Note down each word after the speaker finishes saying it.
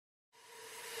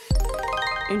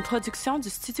une production du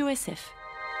Studio SF.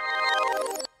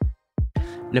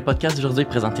 Le podcast d'aujourd'hui est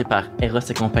présenté par Eros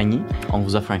et compagnie. On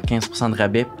vous offre un 15% de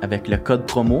rabais avec le code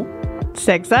promo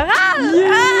Sexe oral!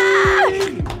 Yeah!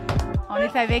 On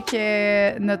est avec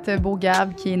notre beau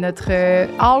Gab, qui est notre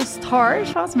All-Star,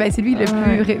 je pense. Ben, c'est lui le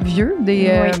plus vieux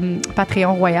des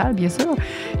Patreons Royal, bien sûr,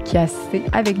 qui a assisté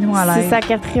avec nous en live. C'est sa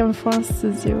 4e fois en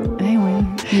studio. Eh oui.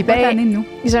 Il est pas tanné de nous.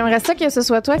 J'aimerais ça que ce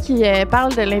soit toi qui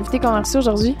parle de l'invité qu'on a reçu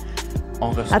aujourd'hui.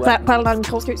 Attends, parle dans le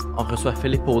micro, excuse. On reçoit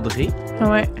Philippe-Audrey,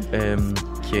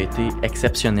 qui a été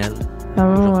exceptionnel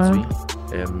aujourd'hui,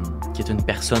 qui est une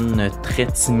personne très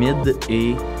timide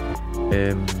et...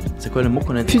 c'est quoi le mot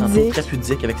qu'on a dit tantôt? Très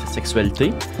pudique avec sa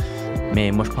sexualité. Mais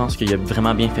moi, je pense qu'il a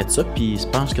vraiment bien fait ça. Puis je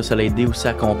pense que ça l'a aidé aussi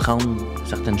à comprendre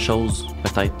certaines choses,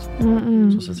 peut-être,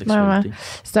 sur sa sexualité. Ouais.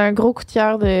 C'est un gros coup de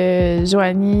cœur de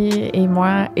Joanie et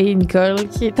moi et Nicole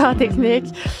qui est en technique.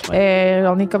 Ouais.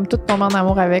 On est comme toutes tombées en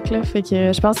amour avec. Là, fait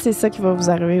que je pense que c'est ça qui va vous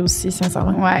arriver aussi,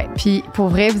 sincèrement. Ouais. Puis pour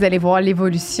vrai, vous allez voir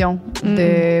l'évolution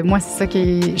de... Moi, c'est ça que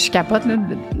je capote. Là.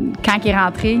 Quand il est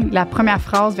rentré, la première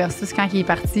phrase versus quand il est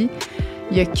parti...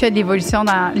 Il n'y a que de l'évolution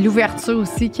dans l'ouverture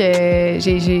aussi que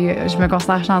je me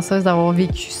considère chanceuse d'avoir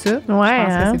vécu ça. Ouais, je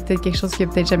pense que c'est peut-être quelque chose qu'il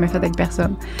n'a peut-être jamais fait avec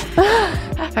personne.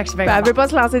 Fait que elle veut pas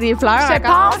se lancer des fleurs. Je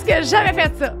pense que j'ai jamais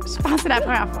fait ça. Je pense que c'est la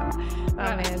première fois.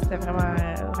 Ah, mais c'était vraiment,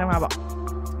 vraiment bon.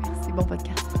 Merci, bon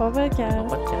podcast. Bon podcast. Bon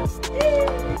podcast.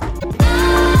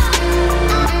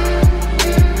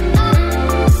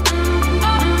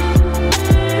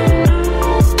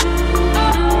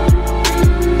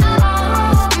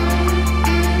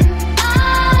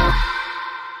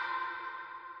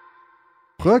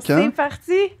 C'est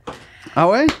parti! Ah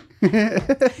ouais?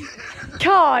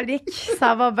 Calique!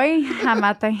 Ça va bien à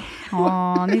matin.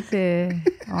 On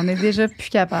est déjà plus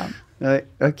capable. Ouais,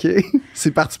 OK. C'est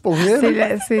parti pour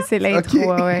vrai? C'est l'intro,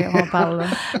 okay. Ouais, on parle là.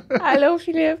 Allô,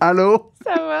 Philippe? Allô?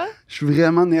 Ça va? Je suis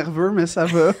vraiment nerveux, mais ça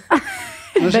va.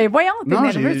 Ben voyons, t'es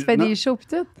nerveux, tu fais des shows pis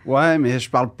tout. Ouais, mais je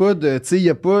parle pas de... Tu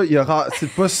sais,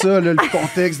 c'est pas ça, là, le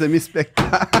contexte de mes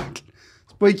spectacles.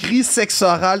 C'est pas écrit sexe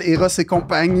oral, Eros et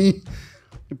compagnie.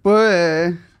 C'est pas...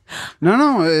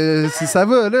 Non, ça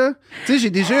va, là. Tu sais, j'ai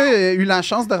déjà eu la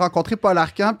chance de rencontrer Paul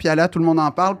Arcand, puis là, tout le monde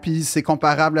en parle, puis c'est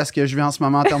comparable à ce que je vis en ce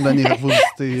moment en termes de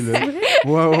nervosité, là.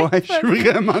 Ouais, je suis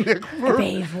vraiment nerveux.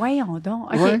 Ben voyons donc.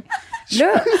 OK. Ouais.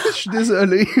 Là... Je suis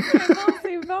désolé.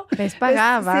 C'est bon. Ben c'est pas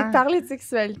grave, hein. C'est parler de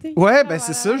sexualité. Ouais, ben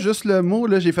c'est ça, juste le mot,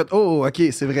 là, j'ai fait « Oh, OK,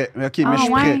 c'est vrai. OK, mais je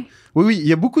suis prêt. » Oui, il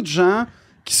y a beaucoup de gens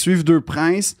qui suivent Deux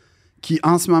Princes qui,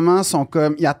 en ce moment, sont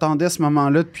comme... Ils attendaient ce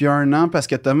moment-là depuis 1 an parce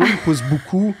que Thomas me pousse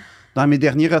beaucoup dans mes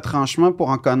derniers retranchements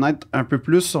pour en connaître un peu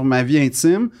plus sur ma vie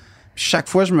intime. Puis chaque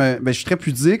fois, je suis très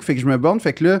pudique, fait que je me borne.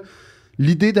 Fait que là,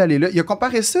 l'idée d'aller là... Il a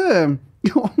comparé ça...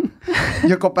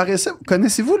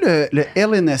 Connaissez-vous le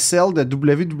LNSL de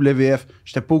WWF?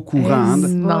 J'étais pas au courant.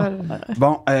 Non.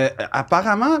 Bon,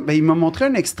 apparemment, il m'a montré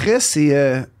un extrait.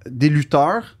 C'est des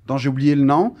lutteurs, dont j'ai oublié le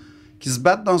nom, qui se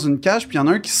battent dans une cage, puis il y en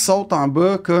a un qui saute en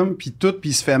bas, puis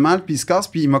il se fait mal, puis il se casse,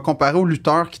 puis il m'a comparé au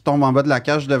lutteur qui tombe en bas de la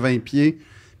cage de 20 pieds,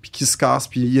 puis qui se casse,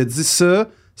 puis il a dit ça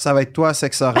va être toi à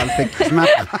sexe oral. Fait que je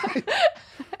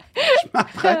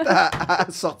m'apprête à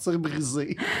sortir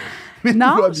brisé. Mais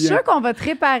non, je suis sûre qu'on va te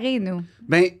réparer, nous.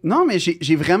 Ben non, mais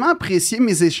j'ai vraiment apprécié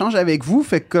mes échanges avec vous,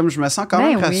 fait que comme je me sens quand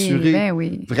même rassuré. Ben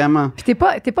oui. Vraiment. Puis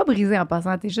t'es pas brisé en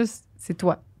passant, c'est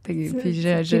toi. Puis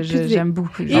j'aime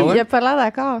beaucoup. Il a pas l'air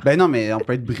d'accord. Ben non, mais on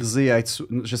peut être brisé,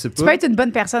 je sais pas. Tu peux être une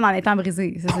bonne personne en étant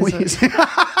brisé, ça, c'est oui, sûr.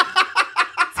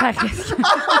 Ça risque.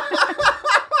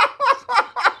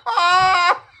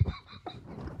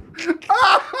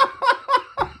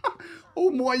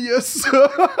 Au moins, il y a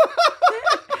ça.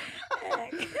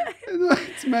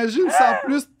 T'imagines, si en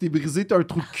plus, t'es brisé, t'as un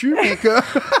trou de cul, mais que...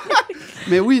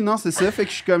 Mais oui, non, c'est ça, fait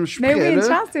que je suis prêt, mais oui, une là.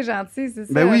 chance, t'es gentil, c'est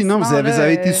ça. Ben oui, non, vous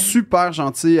avez été super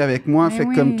gentil avec moi, fait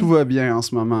que comme tout va bien en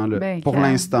ce moment, là, pour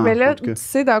l'instant. Mais là, tu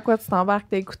sais dans quoi tu t'embarques,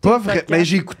 t'as écouté. Pas vrai. Ben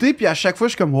j'ai écouté, puis à chaque fois,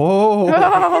 je suis comme, oh!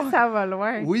 Ça va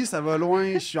loin. Oui, ça va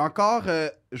loin. Je suis encore,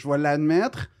 je vais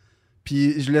l'admettre,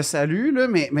 puis je le salue, là,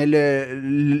 mais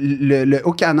le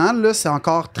Haut Canal, là, c'est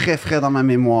encore très frais dans ma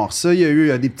mémoire. Ça, il y a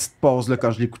eu des petites pauses, là,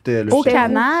 quand je l'écoutais. Au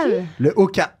Canal? Le Haut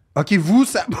Canal. OK, vous,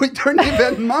 ça va être un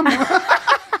événement, moi.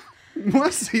 Moi,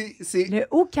 c'est... Le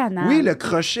Haut Canal. Oui, le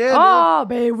crochet. Ah,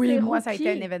 ben oui, moi, ça a été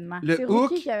un événement. C'est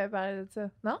Rookie qui avait parlé de ça,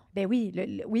 non? Ben oui,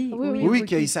 oui,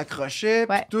 qu'il s'accrochait,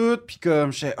 puis tout, puis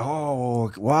comme, je sais, oh,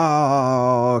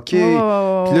 wow, OK. Puis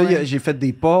là, j'ai fait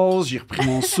des pauses, j'ai repris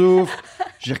mon souffle,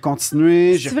 j'ai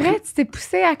continué. C'est vrai, tu t'es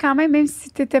poussé à quand même si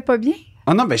t'étais pas bien?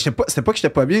 Ah non, ben c'était pas que j'étais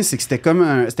pas bien, c'est que c'était comme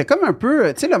un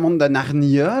peu, tu sais, le monde de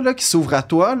Narnia, là, qui s'ouvre à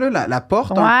toi, là, la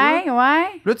porte un peu. Ouais.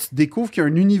 Là, tu découvres qu'il y a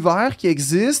un univers qui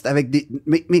existe avec des...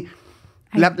 Mais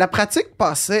la pratique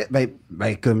passait,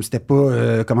 comme c'était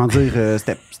pas,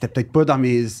 c'était peut-être pas dans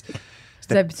mes...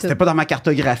 C'était pas dans ma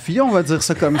cartographie, on va dire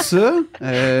ça comme ça.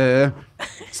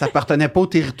 Ça appartenait pas au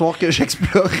territoire que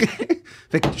j'explorais.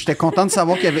 Fait que j'étais content de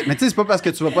savoir qu'il y avait... Mais tu sais, c'est pas parce que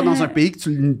tu vas pas dans un pays que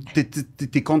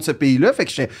t'es contre ce pays-là. Fait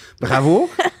que j'étais bravo.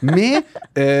 Mais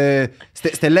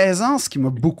c'était l'aisance qui m'a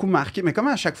beaucoup marqué. Mais comme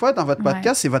à chaque fois dans votre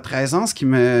podcast, c'est votre aisance qui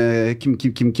me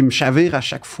chavire à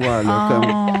chaque fois. Là,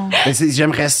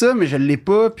 j'aimerais ça, mais je l'ai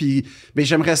pas. Puis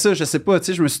j'aimerais ça, je sais pas. Tu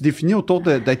sais, je me suis défini autour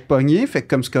d'être pogné. Fait que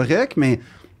comme c'est correct, mais...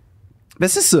 Ben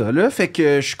c'est ça, là. Fait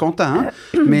que je suis content.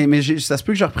 mais ça se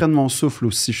peut que je reprenne mon souffle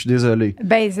aussi. Je suis désolé.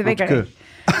 Ben, c'est vrai que...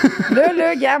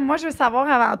 Là, gars, moi, je veux savoir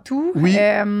avant tout. Oui.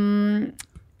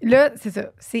 Là, c'est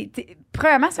ça.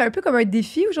 Premièrement, c'est un peu comme un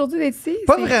défi aujourd'hui d'être ici.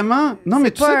 Pas vraiment. Non,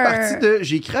 mais tout ça est parti de...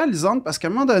 J'ai écrit à Lisande parce qu'à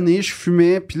un moment donné, je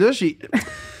fumais. Puis là,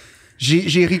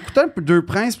 j'ai réécouté un peu Deux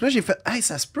Princes. Puis là, j'ai fait, hey,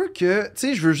 ça se peut que... Tu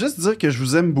sais, je veux juste dire que je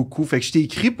vous aime beaucoup. Fait que je t'ai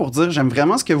écrit pour dire, j'aime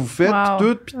vraiment ce que vous faites.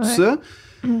 Puis tout ça.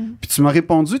 Puis tu m'as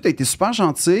répondu, tu as été super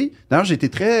gentil. D'ailleurs, j'ai été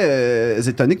très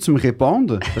étonné que tu me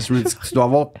répondes. Parce que je me dis que tu dois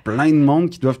avoir plein de monde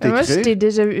qui doivent t'écrire. Moi, je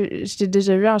t'ai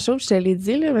déjà vu en show, je te l'ai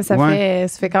dit, là, mais ça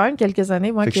fait quand même quelques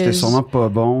années, moi, que j'étais sûrement pas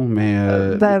bon, mais...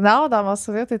 Non, dans mon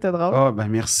souvenir, t'étais drôle. Ah, ben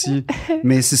merci.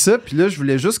 Mais c'est ça, puis là, je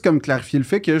voulais juste comme clarifier le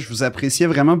fait que je vous appréciais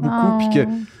vraiment beaucoup, puis que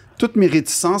toutes mes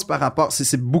réticences par rapport...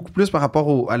 C'est beaucoup plus par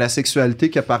rapport à la sexualité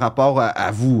que par rapport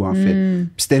à vous, en fait.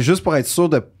 Puis c'était juste pour être sûr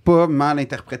de pas mal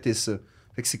interpréter ça.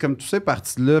 Fait que c'est comme tout ça est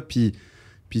parti là, puis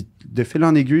de fil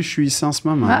en aiguille, je suis ici en ce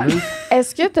moment. Là.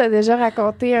 Est-ce que tu as déjà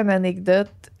raconté une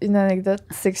anecdote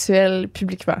sexuelle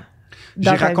publiquement? J'ai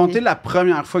raconté la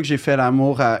première fois que j'ai fait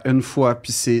l'amour à une fois,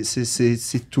 puis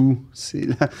c'est tout.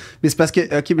 Mais c'est parce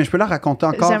que... OK, mais je peux la raconter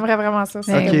encore? J'aimerais vraiment ça.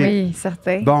 Okay. Oui,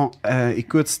 certain. Bon,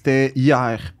 écoute, c'était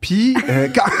hier. Puis,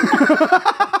 quand...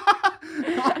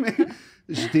 Non, mais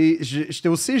j'étais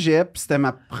au cégep, puis c'était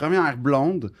ma première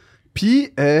blonde.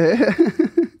 Puis,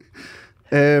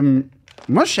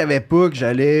 moi, je savais pas que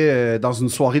j'allais dans une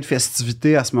soirée de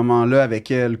festivité à ce moment-là avec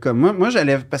elle. Comme moi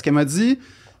j'allais... Parce qu'elle m'a dit...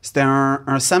 C'était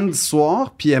un samedi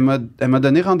soir, puis elle m'a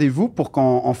donné rendez-vous pour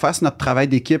qu'on fasse notre travail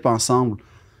d'équipe ensemble.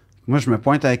 Moi, je me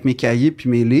pointe avec mes cahiers puis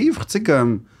mes livres, tu sais,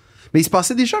 comme... Mais il se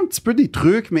passait déjà un petit peu des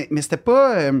trucs, mais c'était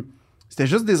pas... c'était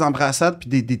juste des embrassades puis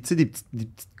des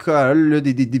petites colles, là,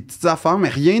 des petites affaires, mais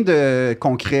rien de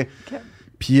concret. Okay.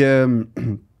 Puis...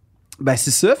 ben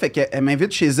c'est ça, fait qu'elle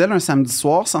m'invite chez elle un samedi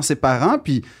soir sans ses parents,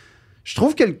 puis je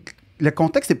trouve que le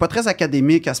contexte n'est pas très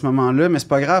académique à ce moment-là, mais c'est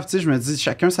pas grave, tu sais, je me dis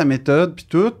chacun sa méthode, puis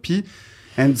tout, puis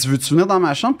elle me dit, veux-tu venir dans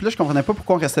ma chambre? Puis là, je comprenais pas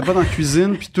pourquoi on restait pas dans la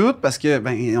cuisine, puis tout, parce que,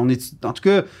 ben, on est, en tout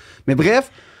cas, mais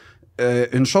bref,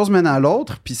 une chose mène à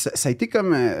l'autre, puis ça a été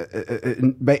comme,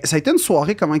 ça a été une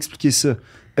soirée, comment expliquer ça?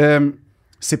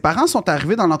 Ses parents sont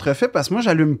arrivés dans l'entrefait parce que moi,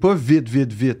 j'allume pas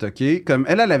vite, OK? Comme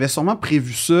elle avait sûrement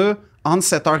prévu ça entre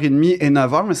 7h30 et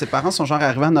 9h, mais ses parents sont genre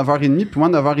arrivés à 9h30, puis moi,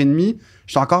 9h30,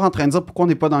 j'étais encore en train de dire pourquoi on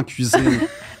n'est pas dans la cuisine.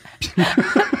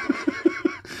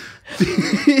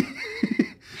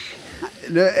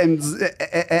 Là, elle me dit,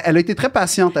 elle a été très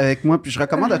patiente avec moi, puis je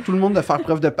recommande à tout le monde de faire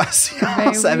preuve de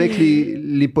patience avec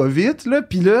les pas vite, là.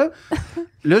 Puis là,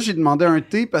 j'ai demandé un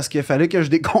thé parce qu'il fallait que je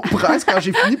décompresse quand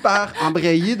j'ai fini par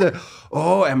embrayer de «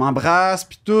 Oh, elle m'embrasse,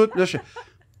 puis tout. » Là,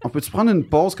 on peut-tu prendre une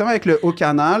pause? Comme avec le haut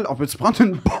canal, on peut-tu prendre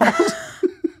une pause?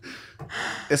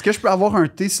 Est-ce que je peux avoir un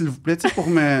thé, s'il vous plaît, tu sais, pour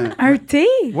me... Un thé?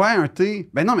 Ouais, un thé.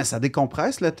 Ben non, mais ça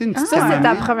décompresse, le thé, une petite ça, camomille. c'est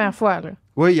ta première fois, là.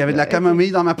 Oui, il y avait de la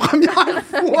camomille dans ma première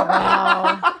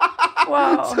fois.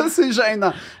 Wow. Ça, c'est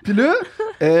gênant. Puis là,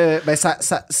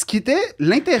 ce qui était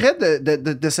l'intérêt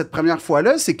de cette première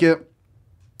fois-là, c'est que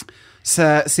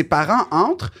ses parents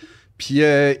entrent, puis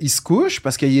ils se couchent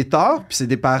parce qu'il est tard, puis c'est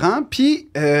des parents. Puis,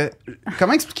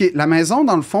 comment expliquer? La maison,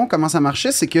 dans le fond, comment ça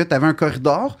marchait, c'est que tu avais un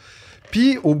corridor,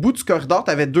 puis au bout du corridor,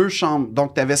 tu avais 2 chambres.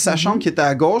 Donc, tu avais sa chambre qui était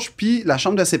à gauche, puis la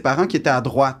chambre de ses parents qui était à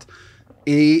droite.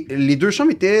 Et les 2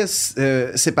 chambres étaient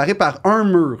séparées par un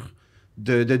mur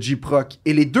de J-Proc.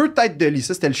 Et les 2 têtes de lit,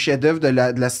 ça, c'était le chef-d'œuvre de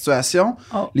la situation.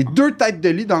 Oh. Les 2 têtes de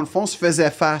lit, dans le fond, se faisaient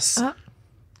face. Ah.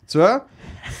 Tu vois?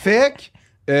 Fait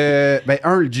que,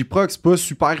 le J-Proc, c'est pas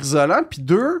super isolant. Puis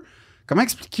 2, comment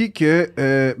expliquer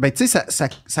que, tu sais,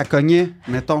 ça cognait,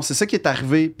 mettons. C'est ça qui est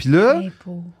arrivé. Puis là,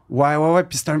 ouais.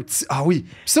 Puis c'était un petit... Ah oui.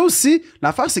 Puis ça aussi,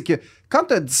 l'affaire, c'est que quand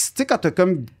t'as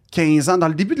comme 15 ans. Dans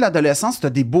le début de l'adolescence, t'as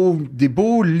des beaux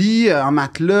lits en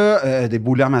matelas,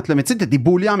 mais tu sais, t'as des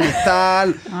beaux lits en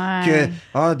métal,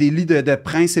 des lits de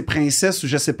princes et princesses, ou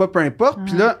je sais pas, peu importe.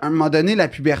 Puis là, à un moment donné, la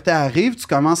puberté arrive, tu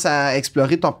commences à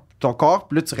explorer ton corps,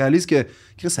 puis là, tu réalises que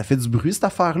ça fait du bruit, cette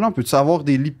affaire-là. On peut-tu avoir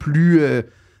des lits plus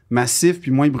massifs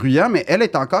puis moins bruyants? Mais elle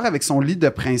est encore avec son lit de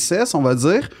princesse, on va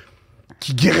dire,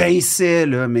 qui grinçait,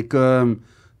 là, mais comme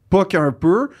pas qu'un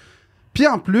peu. Puis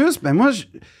en plus, ben moi,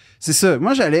 c'est ça.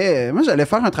 Moi, j'allais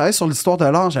faire un travail sur l'histoire de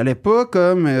l'art. J'allais pas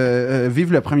comme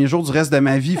vivre le premier jour du reste de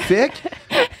ma vie. Fait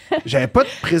que j'avais pas de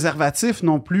préservatif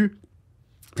non plus.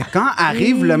 Fait que quand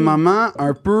arrive le moment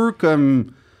un peu comme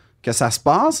que ça se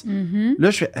passe,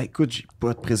 là, je fais écoute, j'ai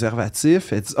pas de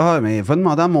préservatif. Elle dit mais va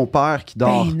demander à mon père qui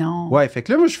dort. Ben non. Ouais, fait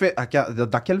que là, moi, je fais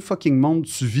dans quel fucking monde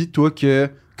tu vis, toi, que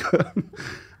comme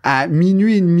à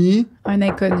minuit et demi. Un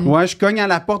inconnu. Ouais, je cogne à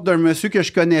la porte d'un monsieur que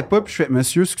je connais pas, puis je fais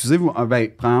monsieur, excusez-vous.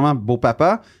 Premièrement, beau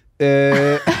papa.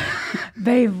 Ben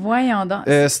voyons donc.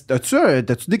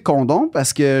 T'as-tu des condoms?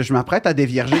 Parce que je m'apprête à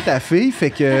dévierger ta fille, fait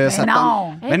que ça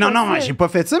non. Mais non, j'ai pas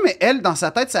fait ça, mais elle, dans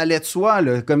sa tête, ça allait de soi,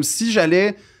 là. Comme si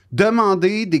j'allais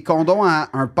demander des condoms à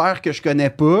un père que je connais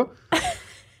pas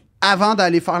avant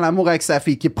d'aller faire l'amour avec sa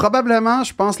fille, qui est probablement,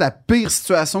 je pense, la pire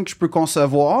situation que je peux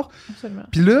concevoir. Absolument.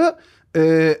 Puis là,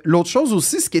 l'autre chose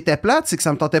aussi, ce qui était plate, c'est que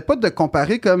ça me tentait pas de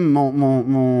comparer comme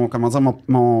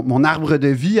mon arbre de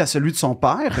vie à celui de son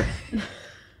père.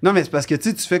 Non, mais c'est parce que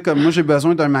tu fais comme moi, j'ai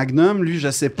besoin d'un magnum, lui,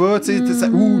 je sais pas,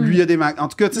 ou lui, il a des magnums. En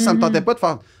tout cas, ça me tentait pas de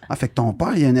faire fait que ton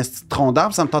père, il a un esti de tronc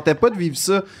d'arbre, ça me tentait pas de vivre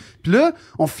ça. Puis là,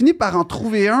 on finit par en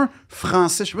trouver un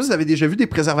français. Je sais pas si vous avez déjà vu des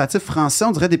préservatifs français,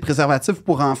 on dirait des préservatifs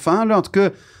pour enfants, là. En tout cas,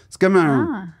 c'est comme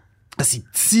un. C'est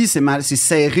petit, c'est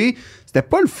serré. C'était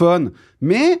pas le fun.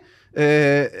 Mais.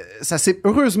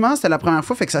 Heureusement, c'était la première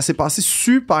fois, fait que ça s'est passé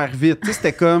super vite.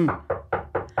 C'était comme.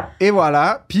 Et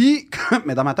voilà. Puis,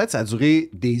 mais dans ma tête, ça a duré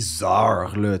des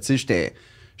heures, là. Tu sais,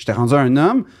 j'étais rendu un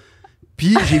homme.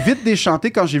 Puis, j'ai vite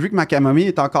déchanté quand j'ai vu que ma camomille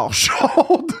est encore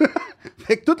chaude.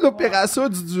 Fait que toute l'opération a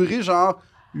dû durer genre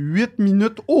 8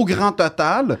 minutes au grand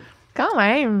total. Quand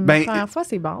même. La première fois,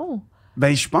 c'est bon.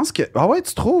 Ben, je pense que. Ah ouais,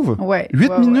 tu trouves? Ouais.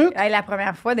 8 minutes? Ouais. Hey, la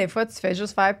première fois, des fois, tu fais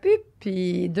juste faire pip,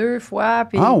 puis 2 fois,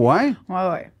 puis. Ah ouais?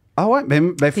 Ouais. Ah ouais?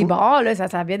 Ben faut... C'est bon, là, ça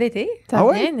a bien été. Ça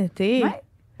a bien été. Ouais.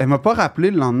 Elle m'a pas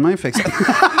rappelé le lendemain, fait que ça...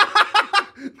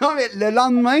 Non, mais le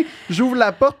lendemain, j'ouvre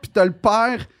la porte, puis t'as le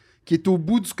père qui est au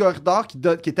bout du corridor, qui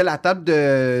était la table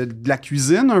de la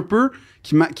cuisine, un peu,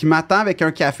 qui m'attend avec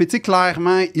un café. Tu sais,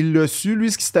 clairement, il l'a su,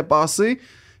 lui, ce qui s'était passé.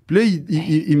 Puis là,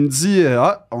 il me dit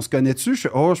on se connaît-tu? Je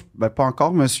fais pas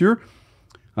encore, monsieur.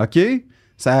 OK.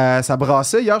 Ça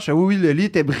brassait hier. Je fais oui, le lit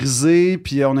était brisé,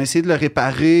 puis on a essayé de le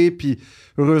réparer, puis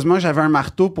heureusement, j'avais un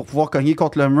marteau pour pouvoir cogner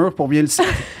contre le mur pour bien le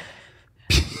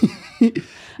Puis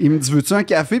il me dit veux-tu un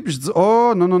café? Puis je dis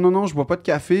non, je bois pas de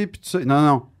café. Puis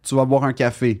non, tu vas boire un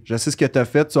café. Je sais ce que t'as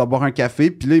fait, tu vas boire un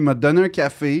café. Puis là, il m'a donné un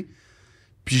café.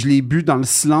 Puis je l'ai bu dans le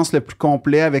silence le plus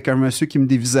complet avec un monsieur qui me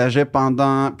dévisageait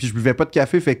pendant... Puis je buvais pas de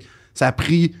café, fait que ça a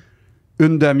pris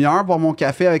une demi-heure boire mon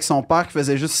café avec son père qui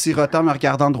faisait juste siroter en me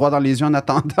regardant droit dans les yeux en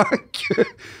attendant que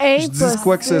je dise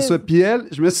quoi que ce soit. Puis elle,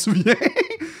 je me souviens,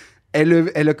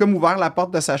 elle a comme ouvert la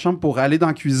porte de sa chambre pour aller dans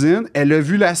la cuisine. Elle a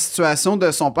vu la situation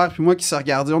de son père puis moi qui se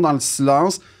regardions dans le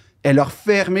silence. Elle a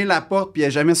refermé la porte puis elle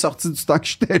n'est jamais sortie du temps que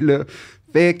j'étais là.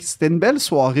 Fait que c'était une belle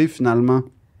soirée finalement.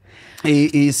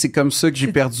 Et c'est comme ça que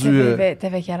j'ai perdu...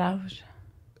 T'avais quel âge?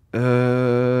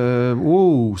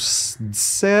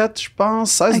 17, je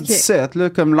pense. 16-17,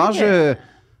 là, comme l'âge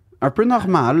un peu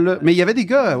normal. Là. Mais il y avait des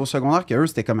gars au secondaire qui, eux,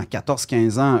 c'était comme à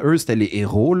 14-15 ans. Eux, c'était les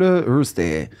héros. Là. Eux,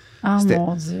 c'était...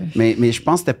 mon Dieu. Mais je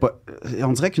pense que c'était pas...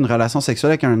 On dirait qu'une relation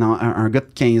sexuelle avec un gars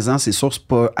de 15 ans, c'est sûr, c'est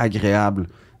pas agréable.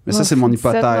 Mais ça, c'est mon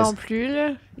hypothèse. Non plus,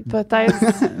 là. Hypothèse.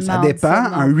 Ça dépend.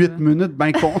 Un 8 minutes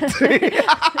bien compté.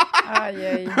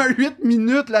 Aïe. Un 8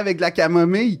 minutes là, avec de la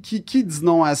camomille, qui dit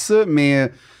non à ça?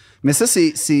 Mais ça,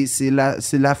 c'est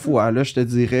la fois, là, je te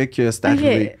dirais que c'est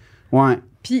arrivé. Ouais.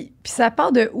 Puis ça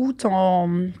part de où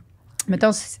ton...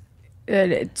 Mettons,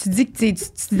 tu dis que tu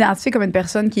t'identifies comme une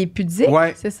personne qui est pudique,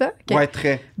 c'est ça? Okay. Ouais,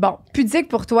 très. Bon, pudique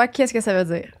pour toi, qu'est-ce que ça veut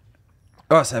dire?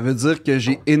 Ah, ça veut dire que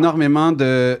j'ai énormément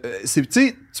de... Tu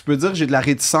sais, tu peux dire que j'ai de la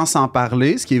réticence à en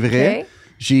parler, ce qui est vrai.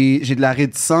 Okay. J'ai de la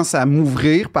réticence à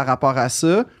m'ouvrir par rapport à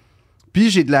ça. Puis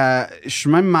je suis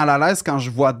même mal à l'aise quand je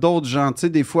vois d'autres gens, tu sais,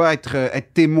 des fois être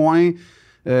témoin,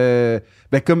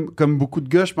 comme beaucoup de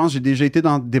gars, je pense, j'ai déjà été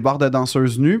dans des bars de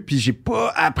danseuses nues, puis j'ai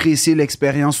pas apprécié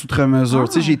l'expérience outre mesure.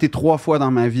 Tu sais, j'ai été 3 fois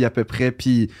dans ma vie à peu près,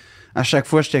 puis à chaque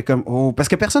fois, j'étais comme, parce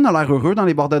que personne n'a l'air heureux dans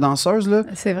les bars de danseuses, là.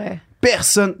 C'est vrai.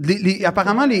 Personne.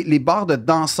 Apparemment, les bars de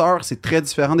danseurs, c'est très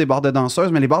différent des bars de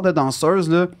danseuses, mais les bars de danseuses,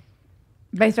 là,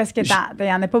 Ben, c'est parce que il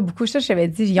y en a pas beaucoup. Je t'avais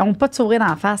dit, ils n'ont pas de sourire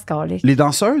d'en face, Carly. Les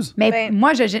danseuses? Mais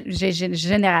moi, je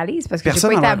généralise parce que j'ai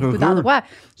pas été à beaucoup d'endroits.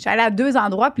 Je suis allée à 2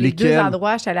 endroits, puis lesquels? les 2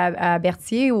 endroits, je suis allée à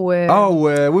Berthier ou...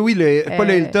 oui, pas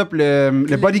le Hilltop,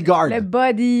 le Bodyguard. Le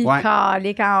Bodyguard,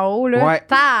 en haut, là. Ouais.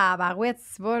 Tabarouette,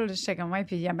 tu vois, là, j'étais comme, ouais,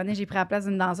 puis à un moment donné, j'ai pris la place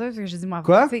d'une danseuse, parce que j'ai dit, moi,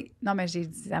 quoi? Non, mais j'ai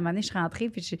dit, à un moment donné, je suis rentrée,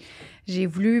 puis j'ai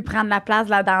voulu prendre la place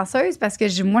de la danseuse parce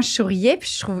que moi, je souriais,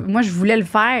 puis moi, je voulais le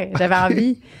faire, j'avais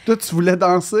envie. Toi, tu voulais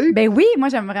danser? Ben oui, moi,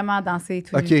 j'aime vraiment danser.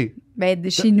 OK. Ben,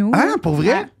 chez nous. Ah, pour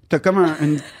vrai? Ouais. T'as comme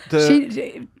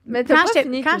Mais quand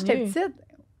j'étais petite...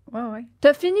 Ouais.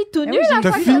 T'as fini tout nu, oui,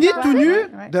 T'as fini tout nu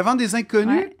devant des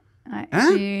inconnus? Ouais.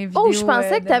 Hein? Oh, je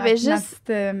pensais que t'avais juste...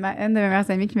 une de mes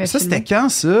meilleures amies qui m'a Ça, filmé. c'était quand,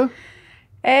 ça?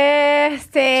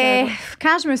 C'était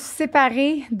quand je me suis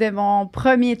séparée de mon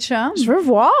premier chum. Je veux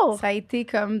voir. Ça a été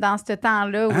comme dans ce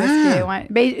temps-là où est-ce que, ouais.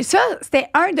 Ben, ça, c'était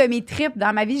un de mes trips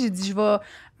dans ma vie. J'ai dit,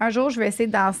 un jour, je vais essayer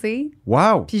de danser.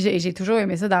 Wow! Puis j'ai toujours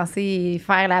aimé ça, danser et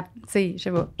faire la... Tu sais, je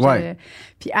sais pas. Ouais.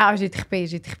 Puis j'ai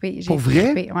trippé. Pour vrai?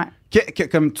 Trippé, ouais.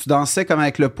 Comme tu dansais comme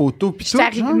avec le poteau puis tout,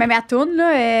 genre? Même à tourne,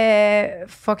 là,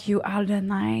 Fuck You All the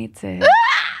Night.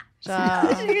 Genre,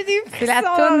 c'est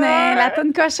la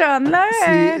toune cochonne, là.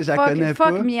 Je la connais pas.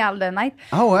 Fuck Me All the Night.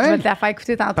 Ah ouais? Je vais te la faire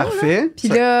écouter tantôt. Parfait. Puis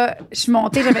là, je suis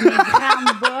montée, j'avais mes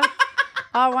grandes bottes.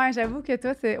 Ah ouais, j'avoue que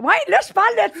toi, c'est... Ouais, là, je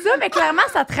parle de ça, mais clairement,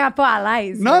 ça te rend pas à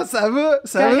l'aise. Non, ça va.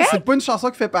 C'est pas une chanson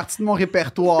qui fait partie de mon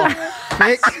répertoire.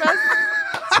 Fait que...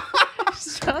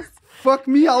 Fuck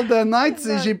Me All the Night,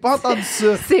 j'ai pas entendu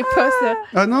ça. C'est pas ça.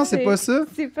 Ah non, c'est pas ça?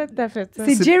 C'est pas tout à fait ça.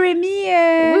 C'est Jeremy...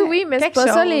 Oui, mais c'est pas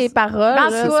ça les paroles.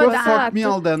 C'est pas Fuck Me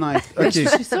All the Night. OK. Je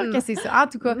suis sûre que c'est ça. En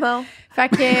tout cas. Non. Fait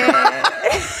que...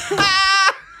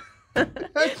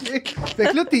 OK. Fait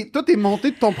que là, toi, t'es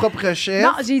monté de ton propre chef.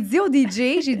 Non, j'ai dit au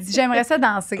DJ, j'aimerais ça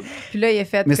danser. Puis là, il a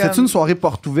fait mais comme... c'était une soirée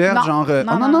porte ouverte, non, genre...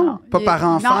 non. Pas par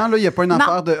enfant, là, il n'y a pas une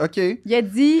affaire de... OK. Il a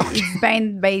dit,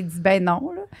 ben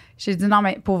non, là. J'ai dit, non,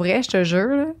 mais pour vrai, je te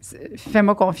jure, là,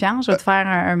 fais-moi confiance, je vais te faire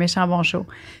un méchant bon show.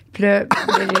 Puis là,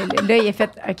 il a fait,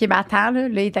 OK, ben attends, là,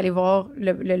 il est allé voir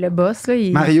le boss, là.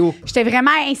 Mario. J'étais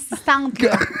vraiment insistante,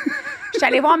 là. J'étais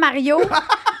allée voir Mario,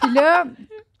 puis là,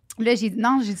 j'ai dit,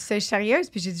 non, j'ai dit, je suis sérieuse.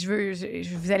 Puis j'ai dit,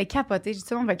 vous allez capoter. J'ai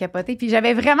dit, on va capoter. Puis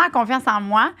j'avais vraiment confiance en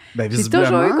moi. Ben, j'ai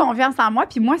toujours eu confiance en moi.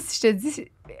 Puis moi, si je te dis,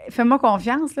 fais-moi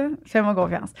confiance, là, fais-moi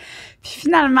confiance. Puis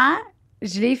finalement,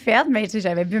 je l'ai faite, mais tu sais,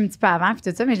 j'avais bu un petit peu avant, puis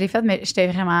tout ça, mais je l'ai faite, mais j'étais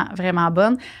vraiment, vraiment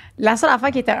bonne. La seule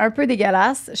affaire qui était un peu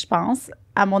dégueulasse, je pense,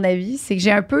 à mon avis, c'est que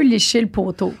j'ai un peu léché le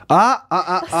poteau. Ça,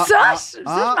 je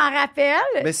m'en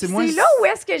rappelle. Ben, c'est là où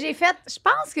est-ce que j'ai fait. Je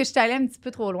pense que je suis allée un petit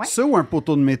peu trop loin. Ça ou un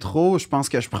poteau de métro, je pense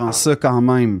que je prends ça quand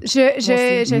même. Oui.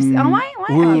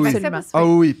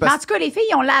 Oui. Mais en tout cas, les filles,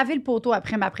 ils ont lavé le poteau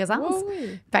après ma présence.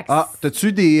 Oui.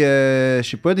 T'as-tu des, je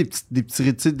sais pas, des petits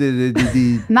rétites, des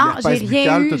non, j'ai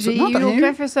rien eu. J'ai eu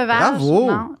aucun feu sauvage. Bravo.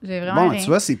 Non, j'ai vraiment rien. Tu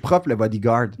vois, c'est propre, le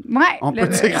bodyguard. Ouais. On peut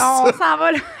dire ça. On s'en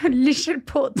va lécher le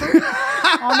poteau.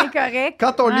 On est correct.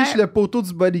 Quand on liche le poteau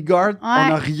du bodyguard, on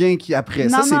n'a rien qui après.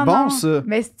 Ça, c'est bon, ça.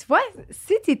 Mais tu vois,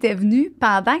 si tu étais venu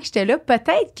pendant que j'étais là,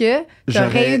 peut-être que tu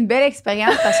aurais eu une belle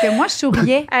expérience parce que moi, je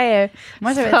souriais.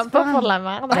 Moi, j'avais pas pour de la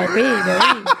merde. Ben oui.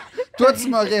 Toi, tu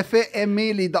m'aurais fait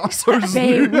aimer les danseuses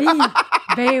nues.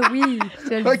 Ben oui, je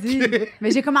te le dis.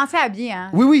 Mais j'ai commencé à bien, hein.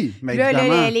 Oui, mais là,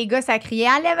 évidemment. Les gars, ça criait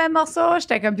 « Enlève un morceau! »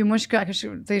 J'étais comme... Puis moi, je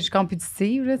suis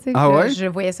compétitive, là, tu sais. Ah ouais? Je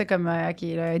voyais ça comme, OK,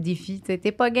 là, un défi. Tu sais,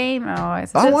 t'es pas game. Tu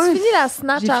finis la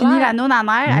snatch à l'air? J'ai fini la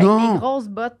non-en-air avec des grosses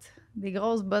bottes. Des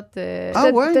grosses bottes.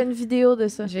 T'as une vidéo de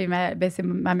ça? C'est ma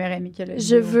meilleure amie qui a la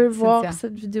vidéo. Je veux voir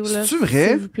cette vidéo-là. C'est vrai?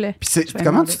 S'il vous plaît. Puis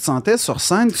comment tu te sentais sur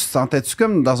scène? Tu te sentais-tu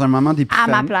comme dans un moment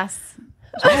d'épiphanie? À ma place.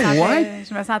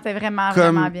 Je me sentais vraiment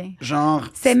bien. Genre.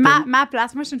 C'est ma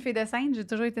place. Moi, je suis une fille de scène. J'ai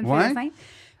toujours été une fille de scène.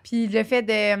 Puis le fait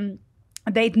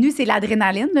d'être nue, c'est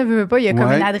l'adrénaline. Il y a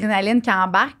comme une adrénaline qui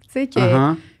embarque, tu sais.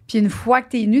 Puis une fois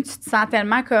que t'es nue, tu te sens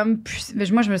tellement comme...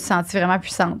 Moi, je me suis sentie vraiment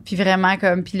puissante. Puis vraiment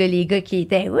comme... Puis là, les gars qui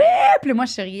étaient... Ouais! Puis là, moi,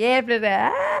 je souriais. Puis là,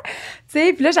 tu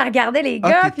sais, puis là, je regardais les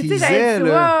gars. Puis tu sais, j'avais dit...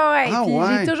 Puis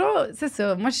j'ai toujours... C'est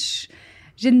ça. Moi,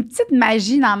 j'ai une petite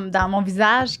magie dans mon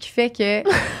visage qui fait que...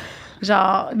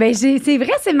 Genre, ben c'est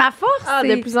vrai, c'est ma force.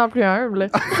 De plus en plus humble.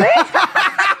 Mais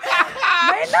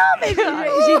non, mais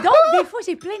j'ai d'autres défauts.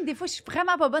 J'ai plein de défauts. Je suis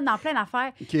vraiment pas bonne dans plein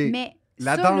d'affaires. Okay. Mais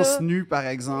la ça, danse là, nue, par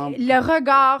exemple. Le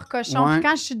regard cochon. Ouais. Puis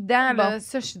quand je suis dedans, là,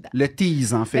 ça, je suis dedans. Le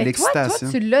tease, en fait, ben, l'excitation.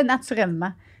 Toi, tu l'as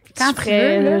naturellement. Quand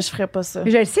je ferais pas ça.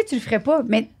 Je le sais, tu le ferais pas,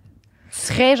 mais tu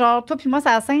serais genre, toi puis moi, c'est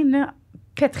la scène, là,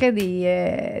 pèterais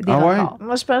des Ah ouais? records.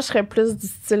 Moi, je pense que je serais plus du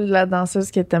style de la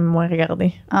danseuse qui t'aime moins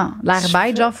regarder. Ah, l'air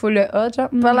bête, genre, faut le A, genre.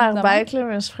 Pas l'air bête, là,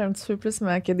 mais je ferais un petit peu plus,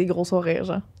 mais que des gros sourires,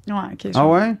 genre. Ouais, OK. Ah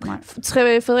ouais?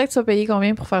 Faudrait que tu sois payé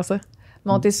combien pour faire ça?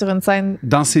 Monter sur une scène.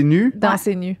 Danser nu?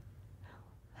 Danser nu.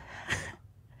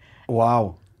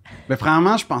 Wow. Mais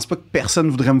vraiment, je pense pas que personne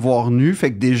voudrait me voir nu.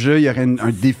 Fait que déjà, il y aurait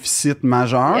un déficit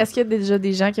majeur. Est-ce qu'il y a déjà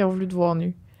des gens qui ont voulu te voir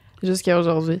nu jusqu'à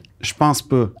aujourd'hui? Je pense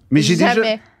pas. Mais j'ai déjà...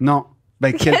 Non.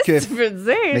 Ben, Qu'est-ce que tu veux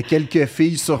dire? Mais quelques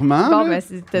filles, sûrement. Bon, là, ben,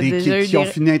 si t'as déjà qui ont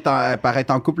fini par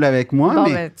être en couple avec moi. Bon,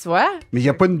 mais ben, tu vois. il n'y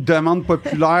a pas une demande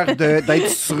populaire d'être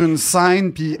sur une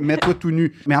scène puis mets-toi tout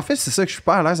nu. Mais en fait, c'est ça que je suis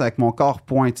pas à l'aise avec mon corps,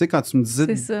 point. Tu sais, quand tu me disais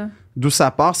d'où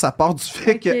ça part du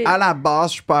fait qu'à la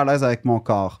base, je suis pas à l'aise avec mon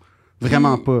corps.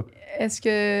 Vraiment pas. Est-ce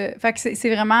que... Fait que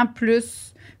c'est vraiment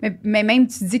plus... Mais même,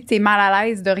 tu dis que t'es mal à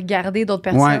l'aise de regarder d'autres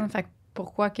personnes. Ouais. Fait que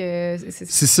pourquoi que...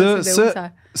 C'est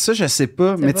ça, je sais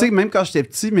pas. Mais tu sais, même quand j'étais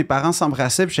petit, mes parents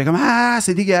s'embrassaient puis j'étais comme « Ah,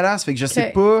 c'est dégueulasse! » Fait que je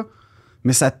sais pas.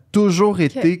 Mais ça a toujours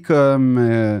été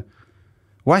comme...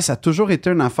 Ouais, ça a toujours été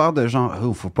une affaire de genre «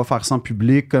 Oh, faut pas faire ça en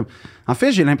public. » Comme... En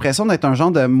fait, j'ai l'impression d'être un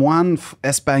genre de moine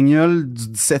espagnol du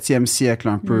 17e siècle,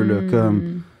 un peu, là,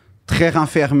 comme très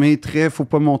renfermé, très « faut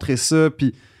pas montrer ça »,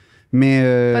 puis... Mais...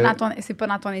 C'est pas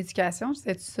dans ton éducation?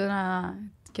 C'est-tu ça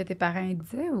que tes parents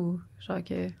disaient ou genre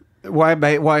que...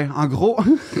 Ouais, en gros.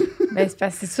 Ben,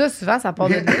 c'est ça, souvent, ça part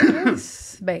de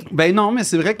là. Ben non, mais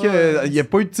c'est vrai qu'il n'y a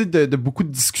pas eu de beaucoup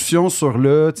de discussions sur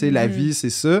là, tu sais, la vie,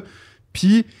 c'est ça.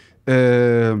 Puis,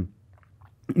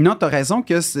 non, t'as raison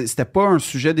que c'était pas un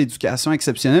sujet d'éducation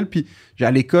exceptionnel. Puis,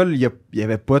 à l'école, il y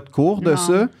avait pas de cours de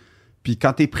ça. Puis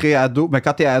quand t'es pré-ado,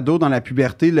 quand t'es ado dans la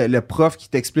puberté, le prof qui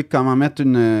t'explique comment mettre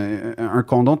un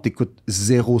condom, t'écoutes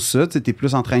zéro ça. T'es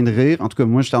plus en train de rire. En tout cas,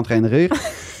 moi, j'étais en train de rire.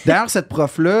 D'ailleurs, cette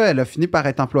prof-là, elle a fini par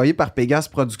être employée par Pégase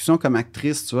Productions comme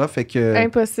actrice, tu vois. Fait que...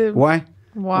 Impossible. Ouais.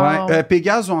 Wow. Ouais.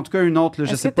 Pégase ou en tout cas une autre, là,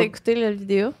 je sais pas. Est-ce que t'as écouté la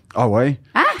vidéo? Ah ouais.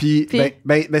 Ah! Puis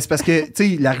c'est parce que,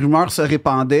 tu sais, la rumeur se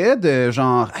répandait de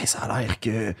genre, hey, ça a l'air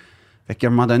que... Fait qu'à un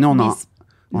moment donné,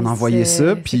 on envoyait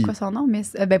ça, puis... C'est quoi son nom?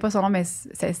 Pas son nom, mais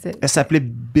elle s'appelait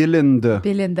Belinda.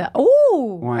 Belinda.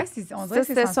 Oh! Ouais. On dirait que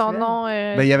c'était son nom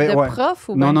de prof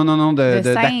ou Non,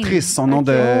 d'actrice. Son nom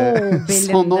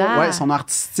son nom, son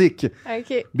artistique.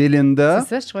 OK. Belinda. C'est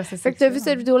ça, je trouvais ça. Fait que t'as vu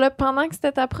cette vidéo-là pendant que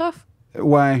c'était ta prof?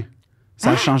 Ouais. Ça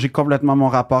a changé complètement mon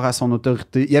rapport à son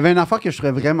autorité. Il y avait une affaire que je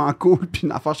trouvais vraiment cool, puis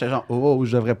une affaire, j'étais genre, oh,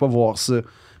 je devrais pas voir ça.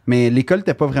 Mais l'école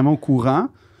n'était pas vraiment au courant.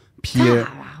 Puis,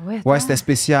 c'était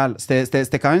spécial.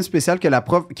 C'était quand même spécial que la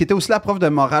prof, qui était aussi la prof de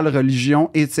morale, religion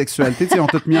et de sexualité, ils ont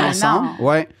toutes mis ensemble.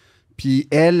 Ouais. Puis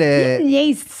elle.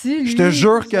 Je te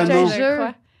jure que non.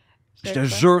 Je te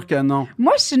jure que non.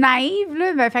 Moi, je suis naïve,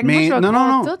 là. Fait que moi, je vais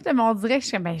croire tout, mais on dirait que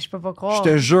je peux pas croire. Je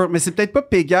te jure. Mais c'est peut-être pas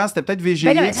Pégase, c'était peut-être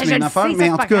VGX, mais une affaire.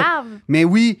 Mais en tout cas. Mais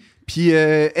oui. Puis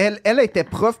elle était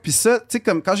prof, puis ça, tu sais,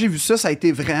 comme quand j'ai vu ça, ça a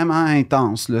été vraiment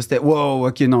intense, là. C'était, wow,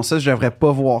 OK, non, ça, je devrais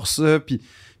pas voir ça.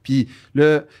 Puis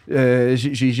là,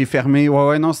 j'ai fermé.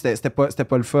 Ouais, non, c'était pas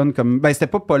le fun. Comme, c'était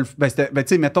pas le fun. Tu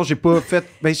sais, mettons, j'ai pas fait.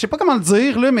 Je sais pas comment le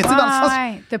dire, là, mais tu sais, dans le sens.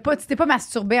 Tu t'es pas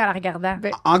masturbé en la regardant.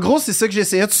 En gros, c'est ça que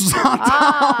j'essayais de sous-entendre.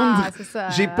 Ah, c'est ça.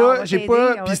 J'ai pas.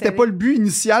 Puis c'était pas le but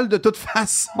initial de toute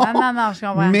façon. Non, je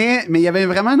comprends. Mais il y avait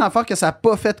vraiment une affaire que ça a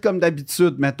pas fait comme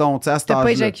d'habitude, mettons, tu sais, à cet âge-là. T'as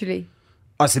pas éjaculé.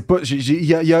 Ah, c'est pas. Il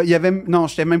y avait. Non,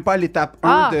 j'étais même pas à l'étape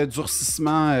 1 de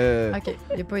durcissement. OK.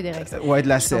 Il n'y a pas eu d'érection. Ouais, de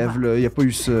la sève, là. Il n'y a pas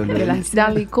eu ça. Là.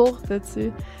 Dans les cours,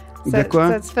 t'as-tu. De quoi?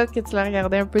 Ça a-tu fait que tu la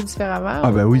regardais un peu différemment?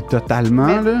 Ah, ben oui, totalement,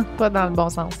 mais là. Pas dans le bon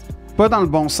sens. Pas dans le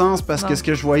bon sens, parce que ce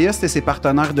que je voyais, c'était ses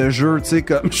partenaires de jeu, tu sais,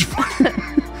 comme.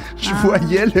 Je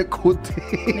voyais le côté.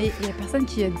 Mais il y a personne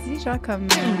qui a dit, genre, comme.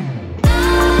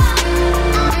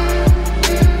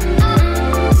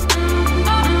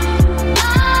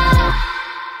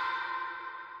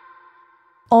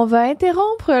 On va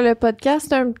interrompre le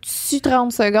podcast un petit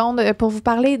 30 secondes pour vous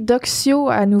parler d'Oxio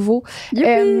à nouveau.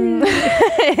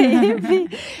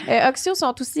 Oxio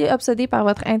sont aussi obsédés par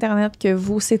votre Internet que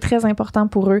vous. C'est très important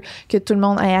pour eux que tout le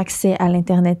monde ait accès à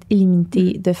l'Internet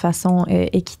illimité de façon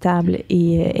équitable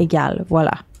et égale.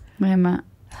 Voilà. Vraiment.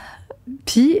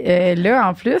 Puis là,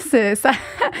 en plus,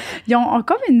 ils ont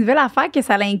comme une nouvelle affaire que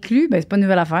ça l'inclut. Ben, c'est pas une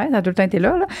nouvelle affaire, ça a tout le temps été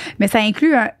là. Mais ça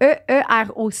inclut un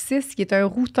EERO6 qui est un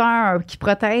routeur qui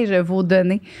protège vos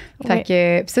données. Fait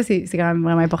que ça, c'est quand même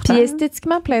vraiment important. Puis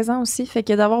esthétiquement plaisant aussi. Fait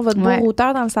que d'avoir votre beau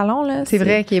routeur dans le salon, là. C'est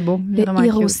vrai qu'il est beau. Le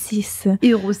Hero 6.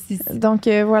 Hero 6. Donc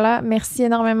voilà, merci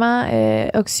énormément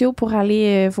Oxio pour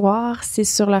aller voir. C'est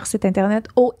sur leur site internet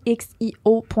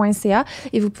oxio.ca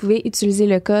et vous pouvez utiliser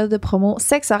le code promo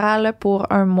Sexe oral pour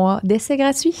un mois d'essai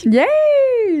gratuit. Yay!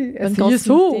 Bonne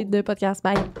continuité de podcast.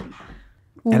 Bye.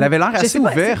 Elle avait l'air assez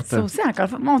ouverte. C'est aussi, encore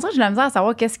une fois, on dirait que j'ai la misère à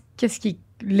savoir qu'est-ce qui est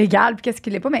légal puis qu'est-ce qui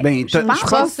l'est pas. Mais Ben, je pense Je que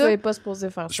pense que ça. tu n'es pas supposé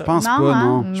faire ça. Je pense Non, pas,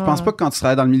 hein? non. Je pense pas que quand tu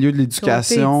travailles dans le milieu de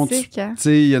l'éducation, Côté éthique, hein? tu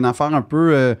sais, il y a une affaire un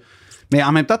peu... mais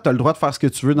en même temps, tu as le droit de faire ce que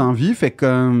tu veux dans la vie, fait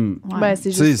comme... Ouais. Ben, c'est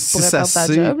Tu sais, juste pour si ça répondre ta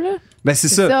sait- job, là. Ben, c'est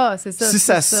ça. C'est ça. Si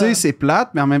ça sait, c'est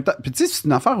plate, mais en même temps... Puis tu sais, c'est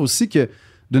une affaire aussi que,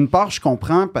 d'une part, je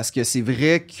comprends parce que c'est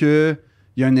vrai que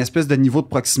il y a une espèce de niveau de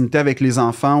proximité avec les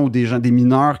enfants ou des gens, des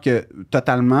mineurs que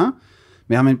totalement.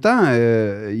 Mais en même temps,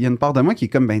 il y a une part de moi qui est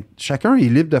comme, ben, chacun est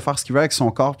libre de faire ce qu'il veut avec son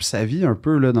corps puis sa vie un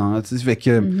peu, là, dans, tu sais, fait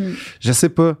que, je sais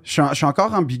pas, je suis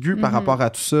encore ambigu par rapport à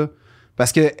tout ça.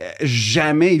 Parce que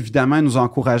jamais, évidemment, ils nous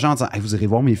encourageaient en disant, hey, vous irez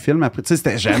voir mes films après. Tu sais,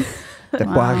 c'était jamais, c'était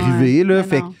pas arrivé, là. Mais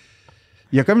Fait que, non.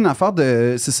 il y a comme une affaire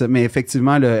de. C'est ça. Mais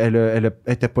effectivement, elle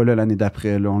était pas là l'année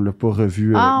d'après. Là. On l'a pas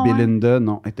revue. Ouais. Belinda,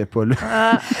 non, elle était pas là.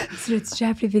 Tu l'as-tu déjà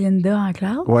appelé Belinda en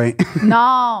classe? Ouais.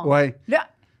 Non! Ouais. Là,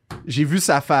 J'ai vu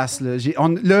sa face, là.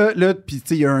 Là, puis tu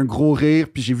sais, il y a un gros rire,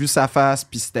 puis j'ai vu sa face,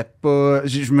 puis c'était pas.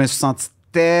 Je me suis senti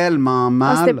tellement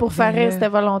mal. Ah, c'était pour faire rire, c'était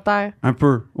volontaire. Un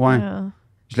peu, ouais. Ah.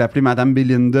 Je l'ai appelée Madame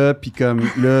Belinda, puis comme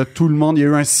là, tout le monde, il y a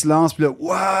eu un silence, puis là,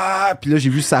 waouh! Puis là, j'ai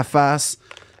vu sa face.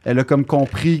 Elle a comme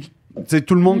compris. Tu sais,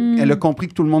 tout le monde, elle a compris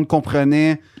que tout le monde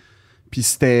comprenait. Puis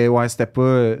c'était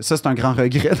pas. Ça, c'est un grand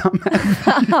regret dans ma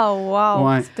vie. Ah, wow!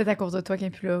 Ouais. c'est peut-être à cause de toi qu'elle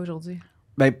n'est plus là aujourd'hui.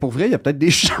 Ben, pour vrai, il y a peut-être des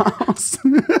chances.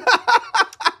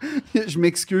 Je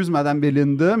m'excuse, Madame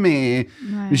Belinda, mais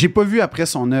j'ai pas vu après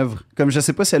son œuvre. Comme je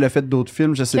sais pas si elle a fait d'autres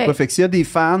films, je sais Ok. pas. Fait que s'il y a des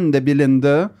fans de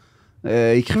Belinda,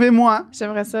 écrivez-moi.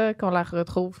 J'aimerais ça qu'on la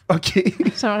retrouve. OK.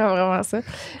 J'aimerais vraiment ça.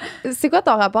 C'est quoi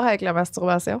ton rapport avec la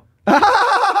masturbation?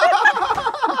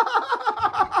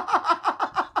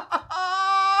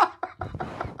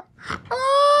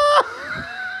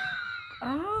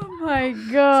 Oh my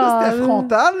God! Ça, c'était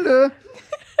frontal, là.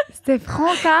 C'était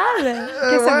frontal?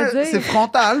 Qu'est-ce que ça veut dire? C'est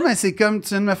frontal, mais c'est comme tu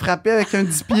viens de me frapper avec un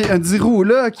 10 roues,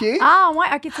 là, OK? Ah, ouais,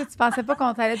 ok, tu pensais pas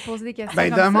qu'on t'allait te poser des questions. Ben,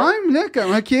 comme de ça? même, là,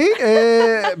 comme, OK.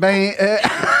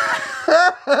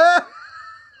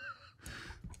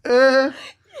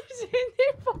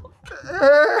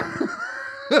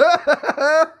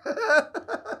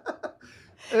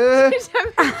 J'ai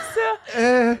jamais vu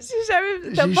ça. J'ai jamais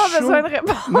vu. T'as j'ai pas chaud. besoin de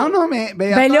répondre. Non, mais...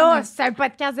 Ben attends, là, mais- c'est un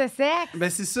podcast de sexe. Ben,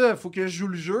 c'est ça. Faut que je joue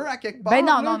le jeu à quelque part. Ben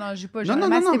non, là. non, j'ai pas Non, joué. non,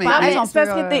 Mais non, c'était mais- pas à l'aise, Mais on c'est parce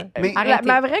peut, que t'es. mais- Ma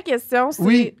arrêter. vraie question, c'est.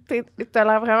 Oui. T'as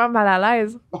l'air vraiment mal à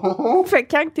l'aise. Fait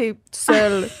que quand t'es tout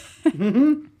seul,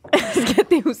 est-ce que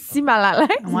t'es aussi mal à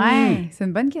l'aise? Ouais, c'est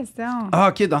une bonne question. Ah,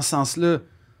 OK, dans ce sens-là.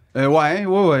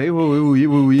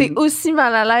 Oui. T'es aussi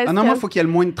mal à l'aise. Ah non, que- moi, il faut qu'il y ait le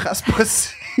moins de traces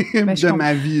possible Ben, je de comprends.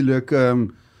 ma vie, là,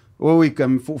 comme... Oui,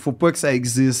 comme, faut pas que ça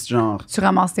existe, genre. Tu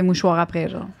ramasses tes mouchoirs après,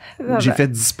 genre. J'ai fait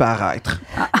disparaître.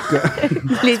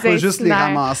 les C'est pas juste les incinaires.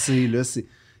 ramasser, là, c'est...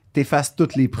 T'effaces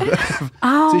toutes les preuves.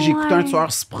 Ah, Tu sais, j'ai écouté un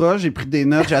tueur si proche, j'ai pris des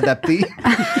notes, j'ai adapté.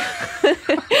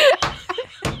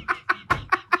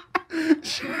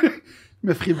 Je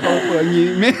me ferai pas au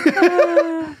poignet, mais...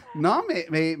 Non,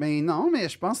 mais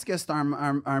je pense que c'est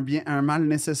un mal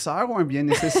nécessaire ou un bien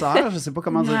nécessaire. Je sais pas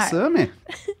comment dire Ouais. ça, mais...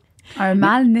 Un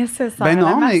mal nécessaire. Ben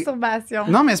non, la mais- masturbation.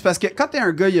 Non, mais c'est parce que quand t'es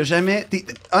un gars, il y a jamais...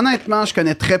 Honnêtement, je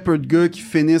connais très peu de gars qui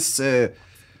finissent...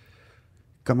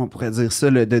 comment on pourrait dire ça?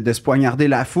 De se poignarder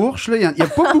la fourche. Il y a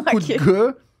pas beaucoup Ok. de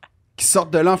gars qui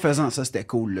sortent de là en faisant ça, c'était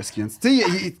cool, là, ce qu'il vient de- Tu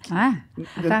sais, Hein?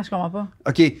 Attends, je comprends pas.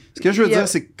 OK. Ce que je veux dire,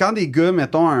 c'est que quand des gars,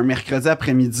 mettons, un mercredi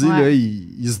après-midi, Ouais. là,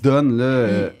 ils se donnent,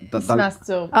 là, Ils se le-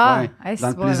 masturbent. Ah, ouais, hey, c'est dans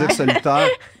le bon, plaisir hein? solitaire.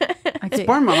 OK. C'est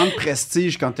pas un moment de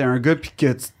prestige quand t'es un gars puis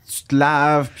que tu te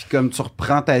laves puis comme tu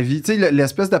reprends ta vie. Tu sais,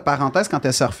 l'espèce de parenthèse quand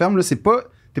elle se referme, là, c'est pas...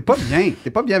 T'es pas bien. T'es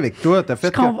pas bien avec toi. T'as fait...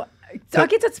 Je comprends. Ça- OK,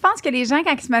 toi, tu penses que les gens,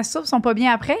 quand ils se masturbent, sont pas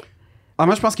bien après? Ah,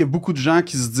 moi, je pense qu'il y a beaucoup de gens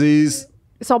qui se disent...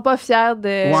 Ils sont pas fiers de.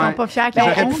 Ouais. Ils sont pas fiers qu'ils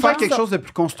J'aurais ont pu honte, faire genre? quelque chose de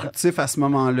plus constructif à ce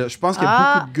moment-là. Je pense qu'il y a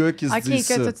Ah, beaucoup de gars qui se OK, disent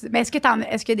ça. mais est-ce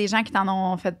qu'il y a des gens qui t'en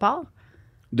ont fait part?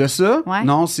 De ça? Ouais.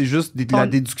 Non, c'est juste de la Ton-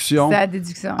 déduction C'est la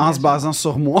déduction. en se basant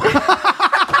sur moi.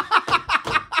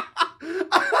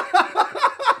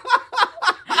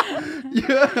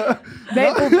 Yeah.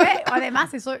 Ben, pour vrai, honnêtement,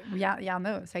 c'est sûr. Il y en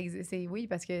a. Ça existe, oui,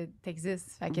 parce que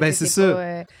t'existes. Fait que Ben, t'es c'est ça.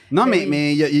 pas, Non, Ben,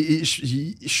 mais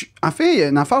en fait, il y a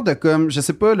une affaire de comme, je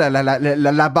sais pas,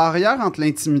 la barrière entre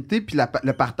l'intimité puis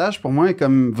le partage, pour moi, est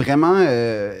comme vraiment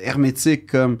hermétique.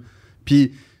 Comme.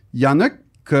 Puis il y en a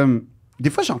comme... Des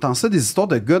fois, j'entends ça, des histoires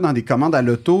de gars dans des commandes à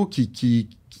l'auto qui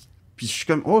puis je suis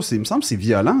comme, oh, il me semble que c'est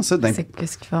violent, ça.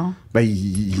 Qu'est-ce qu'ils font? Ben,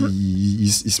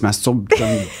 ils se masturbent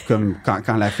comme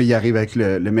quand la fille arrive avec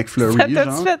le McFlurry, Ça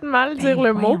t'a-tu genre. fait mal de dire Ben,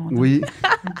 le mot? voyons. Oui.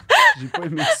 J'ai pas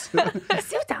aimé ça.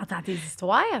 Si vous t'entends tes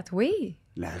histoires, oui.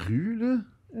 La rue, là.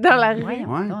 Dans la rue. Ouais.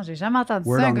 Ouais. Non, j'ai jamais entendu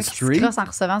Word ça, un on gars the qui street. se crosse en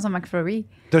recevant son McFlurry.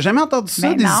 T'as jamais entendu ça?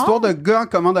 Ben Des non. histoires de gars en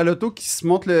commande à l'auto qui se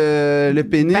montrent le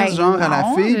pénis, Ben genre, à la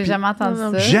non, fille. j'ai puis- jamais entendu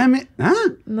Non, ça. Jamais. Hein?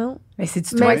 Non. Mais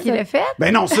c'est-tu Mais toi ça- qui l'as fait?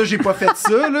 Ben non, ça, j'ai pas fait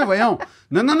ça, là, voyons.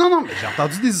 Non. Mais j'ai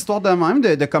entendu des histoires de même,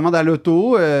 de commandes à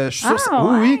l'auto. Je suis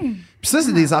sûr. Oui. Puis ça,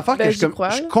 c'est des affaires Ben, que j'y crois,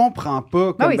 je là. comprends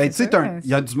pas. Comme, oui, ben, c'est tu sais, sûr. il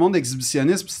y a du monde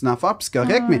exhibitionniste, puis c'est une affaire, puis c'est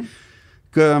correct, Ah, mais ouais.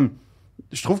 comme.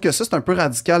 Je trouve que ça, c'est un peu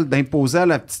radical d'imposer à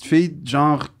la petite fille,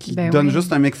 genre, qui Ben donne oui.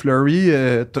 juste un McFlurry,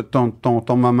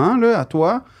 ton moment, là, à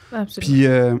toi.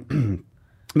 Absolument. Puis,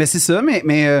 mais c'est ça, mais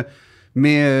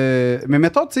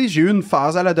mettons, tu sais, j'ai eu une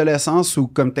phase à l'adolescence où,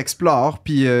 comme t'explores,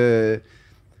 puis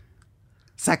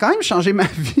ça a quand même changé ma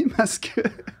vie parce que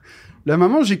le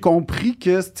moment où j'ai compris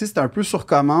que, tu sais, c'était un peu sur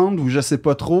commande ou je sais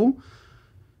pas trop,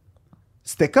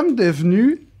 c'était comme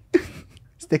devenu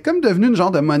une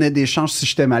genre de monnaie d'échange si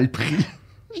j'étais mal pris.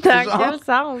 Dans genre- quel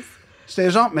sens? J'étais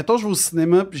genre, mettons, je vais au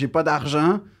cinéma puis j'ai pas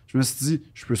d'argent. Je me suis dit,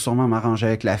 je peux sûrement m'arranger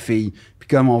avec la fille. Puis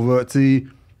comme on va, tu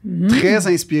sais, très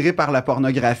inspiré par la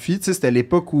pornographie. Tu sais, c'était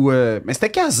l'époque où... mais c'était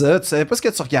casa, tu savais pas ce que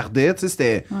tu regardais. Tu sais,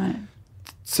 c'était... Ouais.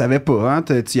 Tu savais pas, hein?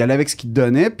 Tu y allais avec ce qu'il te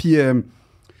donnait. Puis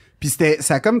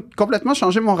ça a comme complètement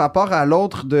changé mon rapport à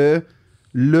l'autre de...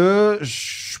 Là,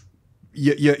 il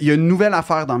y a une nouvelle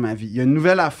affaire dans ma vie. Il y a une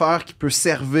nouvelle affaire qui peut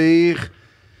servir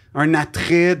un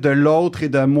attrait de l'autre et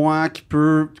de moi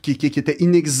qui était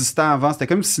inexistant avant. C'était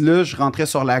comme si là, je rentrais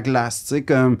sur la glace. Tu sais,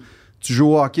 comme tu joues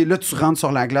au hockey, là, tu rentres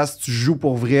sur la glace, tu joues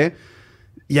pour vrai.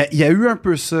 Il y a eu un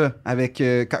peu ça avec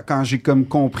quand j'ai comme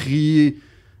compris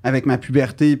avec ma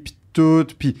puberté puis tout.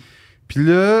 Puis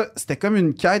là, c'était comme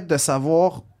une quête de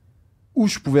savoir où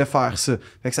je pouvais faire ça.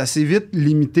 Fait que ça s'est vite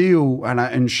limité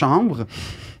à une chambre.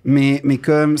 Mais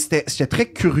comme j'étais très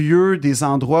curieux des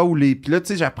endroits où les... Puis là, tu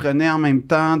sais, j'apprenais en même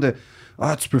temps de...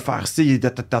 Ah, tu peux faire ça.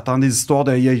 T'entends des histoires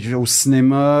au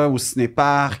cinéma, au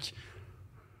ciné-parc.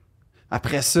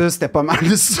 Après ça, c'était pas mal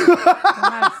ça. Pas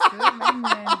mal ça, même,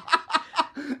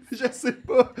 Je sais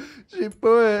pas. J'ai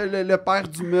pas le père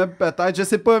du meuble, peut-être. Je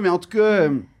sais pas, mais en tout cas...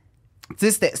 tu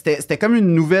sais, c'était comme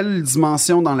une nouvelle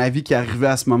dimension dans la vie qui arrivait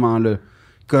à ce moment-là.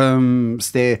 Comme...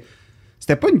 C'était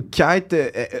pas une quête...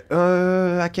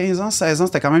 à 15 ans, 16 ans,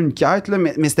 c'était quand même une quête, là,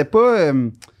 mais c'était pas...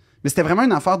 mais c'était vraiment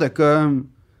une affaire de comme...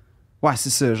 Ouais,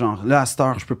 c'est ça, genre, là, à cette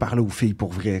heure, je peux parler aux filles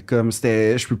pour vrai. Comme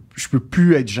c'était... Je peux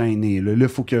plus être gêné, là. Là, il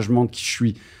faut que je montre qui je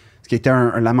suis. Ce qui a été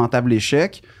un lamentable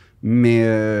échec.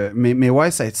 Mais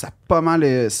ouais, ça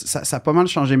a pas mal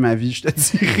changé ma vie, je te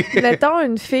dirais. Mettons,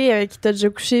 une fille avec qui t'as déjà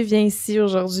couché vient ici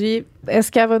aujourd'hui.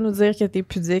 Est-ce qu'elle va nous dire que t'es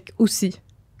pudique aussi?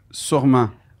 Sûrement.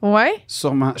 Ouais?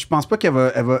 Sûrement. Je pense pas qu'elle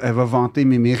va vanter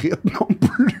mes mérites non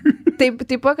plus.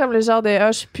 T'es pas comme le genre de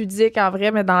je suis pudique en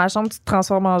vrai, mais dans la chambre, tu te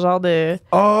transformes en genre de.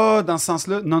 Oh, dans ce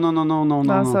sens-là? Non.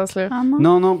 Dans ce sens-là. Ah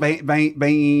non? Non, ben.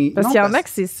 Parce qu'il y en a que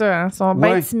c'est ça, hein. Ils sont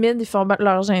bien Ouais. timides, ils font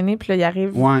leur gêner, puis là, ils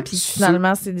arrivent. Ouais. Puis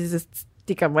finalement, c'est des.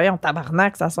 T'es comme, voyons,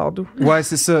 tabarnak, ça sort d'où? Ouais,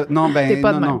 c'est ça. Non, ben. T'es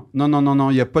pas de Non.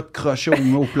 Il n'y a pas de crochet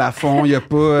au plafond. Il n'y a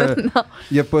pas. Non.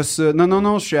 Il y a pas ça.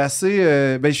 Non. Je suis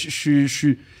assez. Ben, je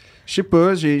suis. Je sais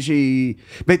pas,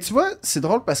 Ben, tu vois, c'est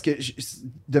drôle parce que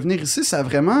de venir ici, ça a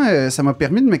vraiment... ça m'a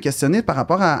permis de me questionner par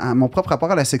rapport à mon propre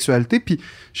rapport à la sexualité. Puis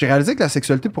j'ai réalisé que la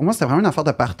sexualité, pour moi, c'était vraiment une affaire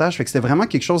de partage. Fait que c'était vraiment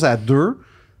quelque chose à deux.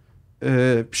 Puis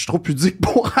je suis trop pudique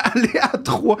pour aller à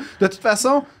trois. De toute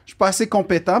façon, je suis pas assez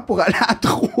compétent pour aller à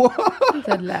trois.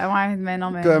 T'as de la... Ouais, mais non,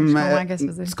 mais Comme, je comprends qu'est-ce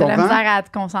que c'est. tu T'as de la comprends? misère à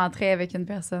te concentrer avec une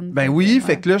personne. Ben oui,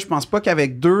 fait que là, je pense pas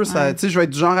qu'avec deux, ça, Ouais. tu sais, je vais être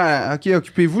du genre à, OK,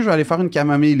 occupez-vous, je vais aller faire une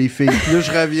camomille, les filles. Puis là,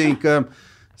 je reviens comme,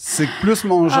 c'est plus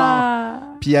mon genre. Ah,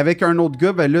 Puis avec un autre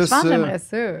gars, ben là, je pense ça. que j'aimerais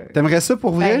ça. T'aimerais ça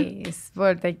pour vrai? Ben, c'est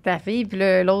pas t'es avec ta fille, puis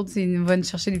là, l'autre, il va nous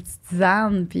chercher des petites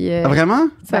tisanes, puis... Ah, vraiment?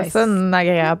 Ça ben, sonne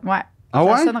agréable. Ouais. Ah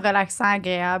Ça ouais? sonne relaxant,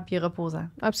 agréable, puis reposant.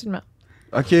 Absolument.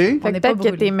 OK. Fait On que n'est pas peut-être que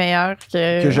brûlés. t'es meilleur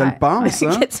que. Que je Ouais. le pense,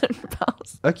 hein? que tu le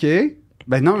penses. OK.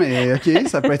 Ben non, mais OK,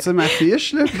 ça peut être ça ma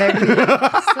fiche, là. Ben oui,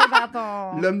 ça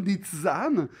dans ton... L'homme des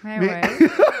tisanes. Ben mais- ouais.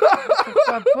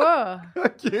 Pourquoi pas?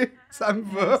 OK, ça me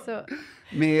va. Ça.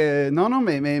 Mais non,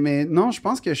 mais non, je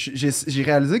pense que j'ai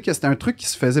réalisé que c'était un truc qui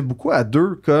se faisait beaucoup à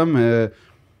deux, comme...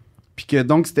 puis que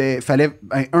donc, il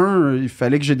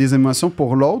fallait que j'ai des émotions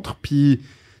pour l'autre, puis...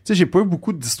 Tu sais, j'ai pas eu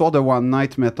beaucoup d'histoires de one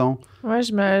night, mettons. Ouais,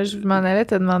 je m'en allais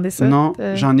te demander ça. Non,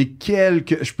 j'en ai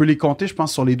quelques. Je peux les compter, je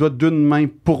pense, sur les doigts d'une main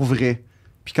pour vrai.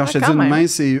 Puis quand je te dis quand une même. main,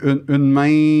 c'est une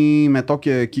main, mettons, qui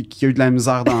a eu de la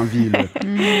misère dans la vie, là,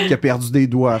 qui a perdu des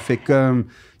doigts. Fait comme...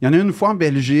 Il y en a une fois en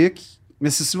Belgique, mais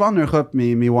c'est souvent en Europe,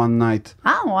 mes one night.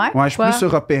 Ah ouais? Ouais, je suis Pourquoi? plus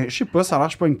européen. Je sais pas, ça a l'air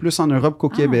que je pogne plus en Europe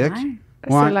qu'au Ah, Québec. ouais.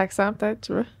 C'est Ouais. l'accent, peut-être,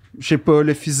 tu vois. Je sais pas,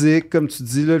 le physique, comme tu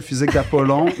dis, là, le physique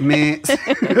d'Apollon, mais...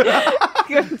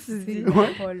 Comme tu dis.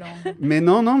 Pas long. Mais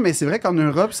non, mais c'est vrai qu'en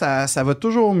Europe, ça va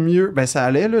toujours mieux. Ben, ça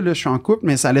allait, là, je suis en couple,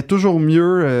 mais ça allait toujours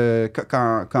mieux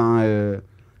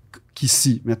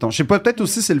qu'ici, mettons. Je sais pas, peut-être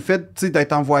aussi c'est le fait, tu sais,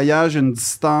 d'être en voyage, une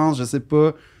distance, je sais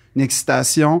pas, une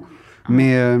excitation.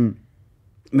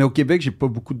 Mais au Québec, j'ai pas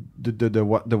beaucoup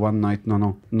de one night.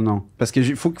 Non. Parce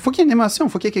que faut qu'il y ait une émotion,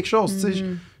 faut qu'il y ait quelque chose, tu sais.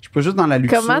 Je suis pas juste dans la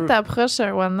luxure. Comment t'approches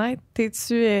un one night?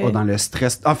 T'es-tu... dans le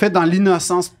stress. En fait, dans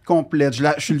l'innocence complète. Je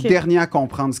suis le dernier à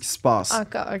comprendre ce qui se passe.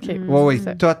 Encore, OK. Oui,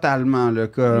 totalement. Là,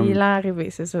 comme... Il est arrivé,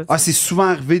 c'est ça. C'est souvent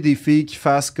arrivé des filles qui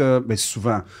fassent que... Ben,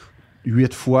 souvent.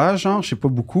 8 fois, genre, je sais pas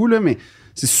beaucoup, là, mais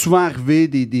c'est souvent arrivé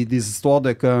des histoires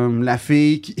de comme la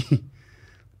fille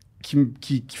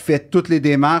qui fait toutes les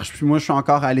démarches, puis moi, je suis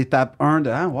encore à l'étape 1 de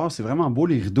 « Ah, wow, c'est vraiment beau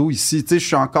les rideaux ici. » Tu sais, je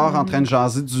suis encore en train de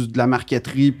jaser de la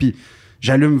marqueterie, puis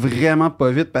j'allume vraiment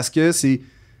pas vite parce que c'est...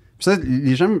 Ça,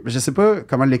 les gens, je sais pas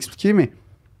comment l'expliquer, mais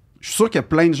je suis sûr qu'il y a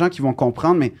plein de gens qui vont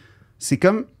comprendre, mais c'est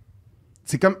comme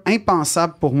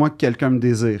impensable pour moi que quelqu'un me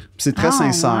désire. Puis c'est très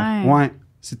sincère. Ouais,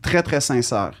 c'est très, très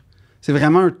sincère. C'est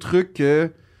vraiment un truc que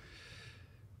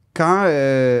quand...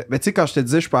 tu sais, quand je te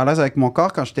disais, je suis pas à l'aise avec mon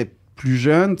corps, quand j'étais plus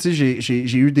jeune, tu sais,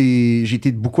 j'ai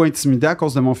été beaucoup intimidé à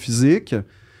cause de mon physique.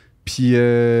 Puis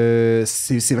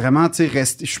c'est vraiment, tu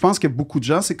sais, je pense que beaucoup de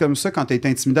gens, c'est comme ça, quand tu as été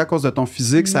intimidé à cause de ton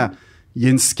physique, il y a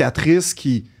une cicatrice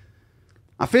qui...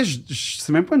 En fait,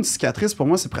 c'est même pas une cicatrice pour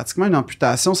moi, c'est pratiquement une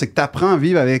amputation. C'est que tu apprends à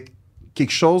vivre avec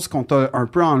quelque chose qu'on t'a un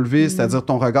peu enlevé, c'est-à-dire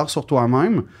ton regard sur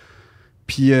toi-même.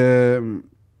 Puis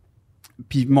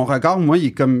mon regard, moi,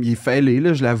 il est fêlé,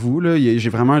 là, je l'avoue. Là. J'ai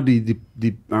vraiment des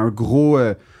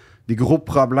gros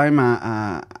problèmes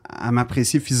à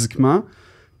m'apprécier physiquement.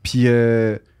 Puis,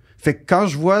 fait que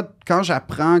quand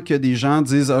j'apprends que des gens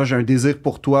disent « Ah, j'ai un désir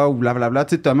pour toi » ou blablabla,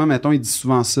 tu sais, Thomas, mettons, il dit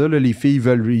souvent ça, là, les filles,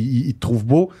 ils te trouvent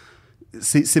beau.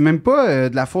 C'est même pas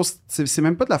de la fausse... C'est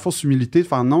même pas de la fausse humilité de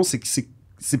faire non,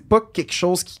 c'est pas quelque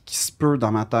chose qui se peut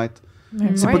dans ma tête.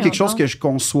 C'est pas quelque chose que je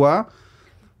conçois.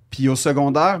 Puis au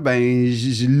secondaire, ben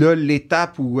j'ai là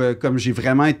l'étape où comme j'ai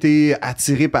vraiment été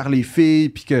attiré par les filles,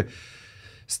 puis que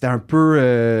c'était un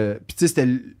peu... puis tu sais, c'était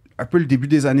un peu le début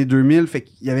des années 2000, fait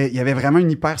qu'il y avait vraiment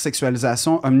une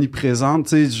hypersexualisation omniprésente,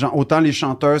 tu sais, autant les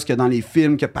chanteuses que dans les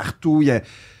films, que partout.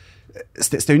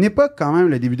 C'était une époque quand même,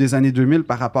 le début des années 2000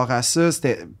 par rapport à ça.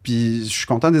 Puis je suis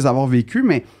content de les avoir vécues,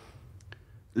 mais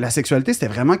la sexualité, c'était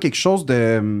vraiment quelque chose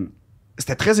de...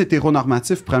 C'était très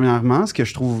hétéronormatif, premièrement, ce que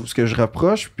je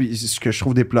reproche, puis ce que je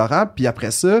trouve déplorable. Puis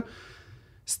après ça,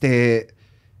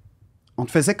 on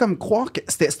te faisait comme croire que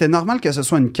c'était normal que ce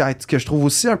soit une quête, que je trouve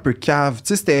aussi un peu cave.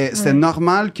 Tu sais, c'était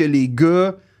normal que les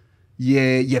gars, il y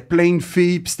ait plein de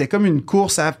filles, puis c'était comme une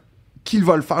course à qui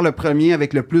va le faire le premier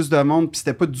avec le plus de monde, puis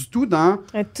c'était pas du tout dans...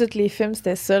 Tous les films,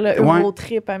 c'était ça, le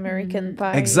Eurotrip, American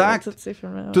Pie. Exact. Tous ces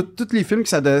films-là. Tous les films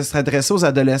qui s'adressaient aux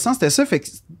adolescents, c'était ça. Fait que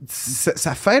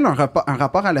ça fait un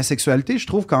rapport à la sexualité, je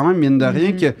trouve quand même, mine de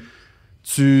rien, que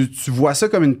tu vois ça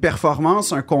comme une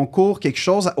performance, un concours, quelque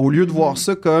chose, au lieu de voir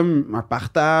ça comme un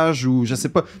partage ou, je sais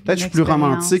pas, peut-être je suis plus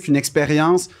romantique, une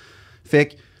expérience. Fait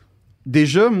que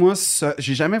déjà, moi,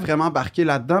 j'ai jamais vraiment embarqué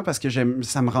là-dedans parce que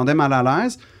ça me rendait mal à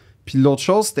l'aise. Puis l'autre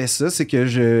chose, c'était ça, c'est que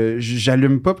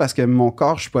j'allume pas parce que mon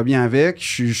corps, je suis pas bien avec.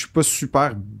 Je suis pas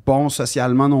super bon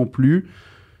socialement non plus.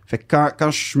 Fait que quand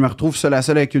je me retrouve seul à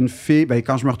seul avec une fille, ben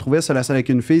quand je me retrouvais seul à seul avec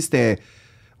une fille, c'était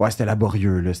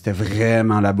laborieux, là. C'était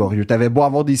vraiment laborieux. T'avais beau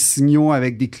avoir des signaux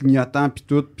avec des clignotants puis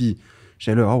tout, puis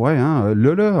j'étais là,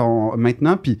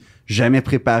 maintenant, puis jamais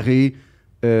préparé,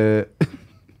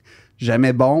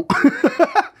 jamais bon,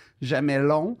 jamais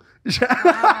long.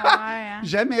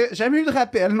 Jamais eu de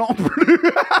rappel non plus.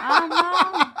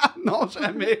 Non,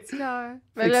 jamais.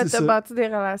 Mais là, t'as bâti des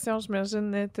relations,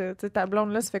 j'imagine. Ta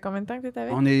blonde, là, ça fait combien de temps que t'es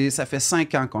avec? Ça fait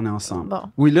 5 ans qu'on est ensemble. Bon.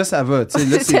 Oui, là, ça va.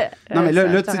 Non, mais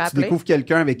là tu découvres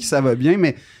quelqu'un avec qui ça va bien,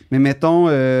 mais mettons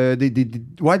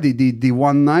des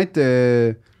one night...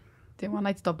 Tes one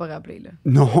night, tu t'en pas rappelé, là.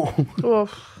 Non.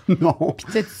 Non. Puis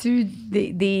t'as-tu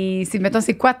mettons,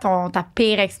 c'est quoi ta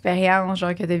pire expérience,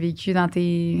 genre, que t'as vécue dans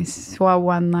tes soit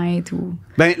one night ou...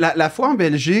 Ben, la fois en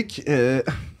Belgique,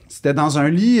 c'était dans un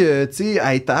lit, tu sais,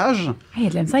 à étage. Il y a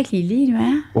de la misère avec les lits, lui,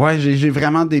 hein? Ouais, j'ai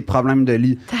vraiment des problèmes de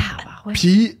lit. Ouais.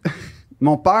 Puis,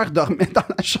 mon père dormait dans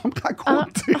la chambre à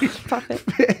côté.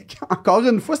 Parfait. Encore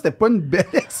une fois, c'était pas une belle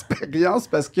expérience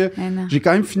parce que j'ai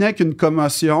quand même fini avec une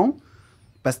commotion.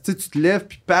 Parce que tu te lèves,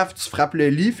 puis paf, tu frappes le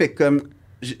lit. Fait que comme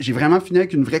j'ai vraiment fini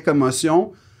avec une vraie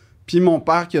commotion. Puis mon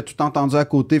père qui a tout entendu à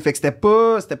côté. Fait que c'était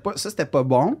pas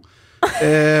bon.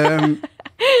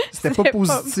 C'était pas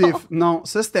positif. Bon. Non,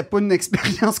 ça, c'était pas une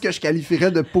expérience que je qualifierais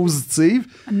de positive.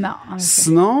 Non.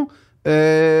 Sinon,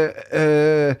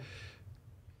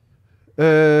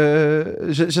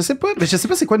 Je sais pas. Mais je sais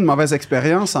pas c'est quoi une mauvaise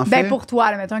expérience, en fait. Ben, pour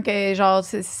toi, là, mettons que, genre,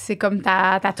 c'est comme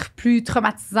ta plus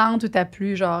traumatisante ou ta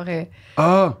plus, genre...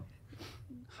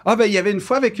 Ben, il y avait une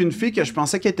fois avec une fille que je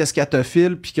pensais qu'elle était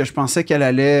scatophile, puis que je pensais qu'elle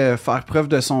allait faire preuve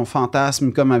de son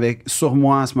fantasme, comme sur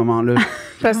moi à ce moment-là.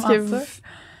 Parce que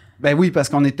Ben oui, parce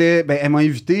qu'on était... Ben, elle m'a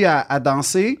invité à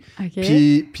danser.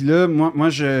 Okay. Puis là, moi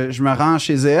je me rends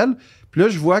chez elle. Puis là,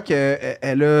 je vois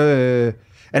qu'elle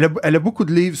a beaucoup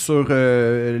de livres sur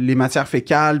les matières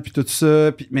fécales, puis tout ça.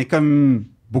 Mais comme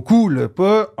beaucoup, là,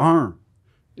 pas un.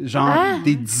 Genre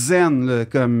des dizaines, là,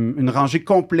 comme une rangée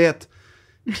complète.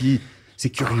 Puis c'est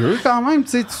curieux quand même,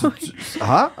 tu sais.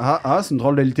 C'est une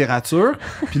drôle de littérature.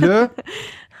 Puis là...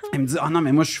 Elle me dit, non,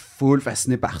 mais moi, je suis full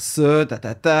fasciné par ça,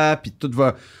 puis tout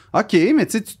va... OK, mais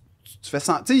tu sais, tu fais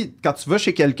ça... Tu sais, quand tu vas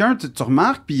chez quelqu'un, tu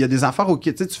remarques, puis il y a des affaires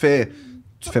auxquelles, tu sais,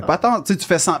 tu fais pas tant... Tu sais, tu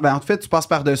fais ça... Ben, en fait, tu passes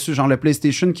par-dessus, genre le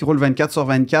PlayStation qui roule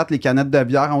 24/24, les canettes de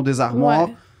bière ont des armoires,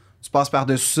 tu passes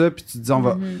par-dessus ça, puis tu te dis, on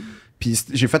va... Puis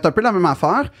j'ai fait un peu la même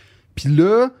affaire, puis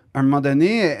là, à un moment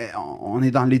donné, on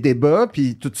est dans les débats,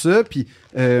 puis tout ça, puis...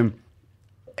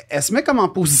 elle se met comme en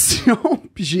position,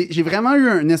 puis j'ai vraiment eu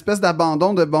une espèce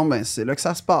d'abandon de bon, ben c'est là que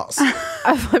ça se passe.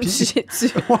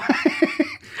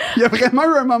 Il y a vraiment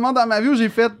eu un moment dans ma vie où j'ai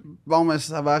fait bon, ben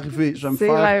ça va arriver, je vais me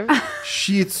faire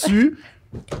chier dessus.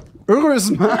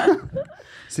 Heureusement,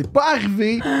 c'est pas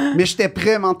arrivé, mais j'étais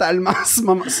prêt mentalement à ce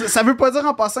moment. Ça veut pas dire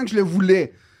en passant que je le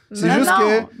voulais. C'est juste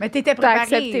que. Mais t'étais préparé.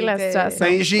 T'as accepté la situation.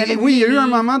 Ben, il y a eu un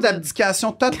moment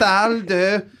d'abdication totale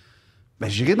de. Ben,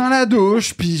 j'irai dans la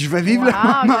douche, puis je vais vivre le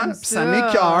moment, puis ça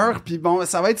m'écoeure, puis bon,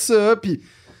 ça va être ça, puis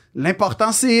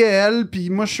l'important, c'est elle,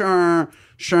 puis moi, je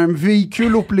suis un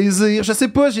véhicule au plaisir. Je sais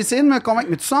pas, j'ai essayé de me convaincre,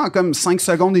 mais tout ça en comme 5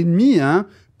 secondes et demie, hein,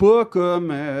 pas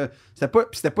comme...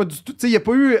 c'était pas du tout... Tu sais, il y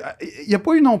a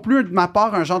pas eu non plus de ma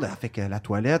part un genre de... fait que la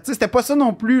toilette, tu sais, c'était pas ça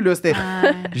non plus, là, c'était...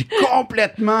 J'ai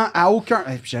complètement, à aucun...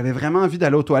 Puis j'avais vraiment envie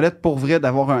d'aller aux toilettes pour vrai,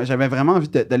 j'avais vraiment envie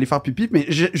d'aller faire pipi, mais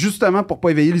justement, pour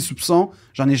pas éveiller les soupçons,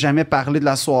 j'en ai jamais parlé de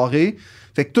la soirée.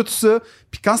 Fait que tout ça,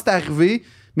 puis quand c'est arrivé,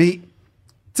 mais...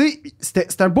 Tu sais,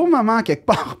 c'était un beau moment quelque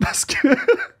part, parce que...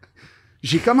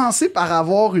 j'ai commencé par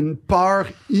avoir une peur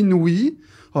inouïe.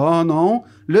 Oh non.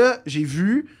 Là, j'ai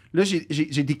vu... Là,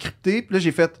 j'ai décrypté, puis là,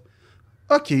 j'ai fait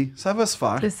OK, ça va se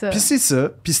faire. Puis c'est ça.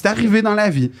 Puis c'est arrivé dans la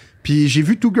vie. Puis j'ai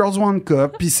vu Two Girls One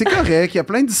Cup, puis c'est correct, il y a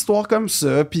plein d'histoires comme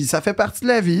ça, puis ça fait partie de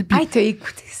la vie. Puis... Hey, t'as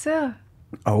écouté ça?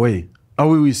 Ah oui. Ah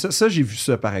oui, ça j'ai vu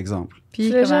ça, par exemple. Puis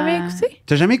tu l'as jamais écouté?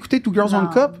 T'as jamais écouté Two Girls One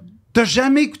Cup? T'as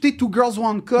jamais écouté Two Girls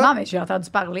One Cup? Non, mais j'ai entendu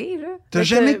parler, là. T'as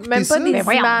jamais écouté même ça? pas des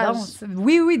images.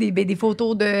 Oui, des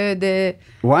photos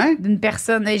d'une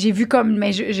personne. J'ai vu comme,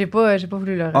 mais j'ai pas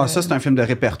voulu le... Ah, ça, c'est un film de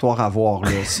répertoire à voir,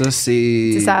 là. Ça,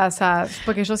 c'est... c'est pas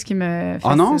quelque chose qui me...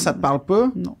 Ah non, ça te parle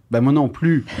pas? Non. Ben moi non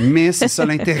plus. Mais c'est ça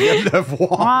l'intérêt de le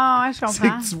voir. Ouais, je comprends. C'est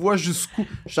que tu vois jusqu'où...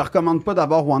 Je te recommande pas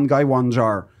d'abord One Guy, One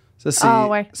Jar. Ça, c'est...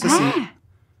 Ça,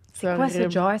 c'est quoi ça,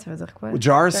 jar? Ça veut dire quoi?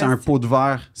 Jar, c'est un pot de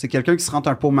verre. C'est quelqu'un qui se rentre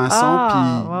un pot maçon, puis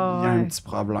il y a un petit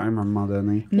problème à un moment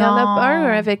donné. Il y en a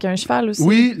un avec un cheval aussi.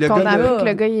 Oui, le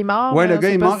gars, il est mort. Oui, le gars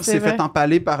est mort, il s'est fait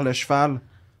empaler par le cheval.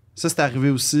 Ça, c'est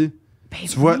arrivé aussi. Ben,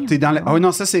 tu vois, t'es dans la... Ah oui,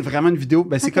 non, ça, c'est vraiment une vidéo.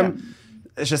 Ben, c'est comme...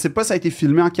 Je sais pas ça a été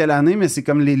filmé en quelle année, mais c'est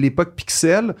comme l'époque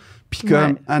Pixel. Puis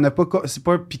comme... C'est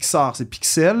pas un Pixar, c'est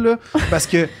Pixel, là. Parce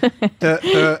que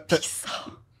Pixar.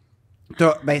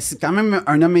 Ben, c'est quand même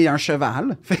un homme et un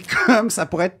cheval. Fait que comme ça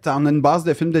pourrait être... On a une base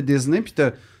de film de Disney, puis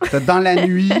t'as dans la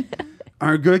nuit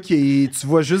un gars qui est... Tu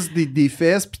vois juste des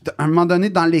fesses, puis à un moment donné,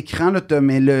 dans l'écran, là, t'as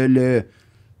le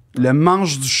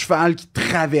manche du cheval qui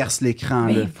traverse l'écran.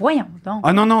 Mais là. voyons donc.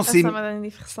 Ah non, c'est... Ça m'a donné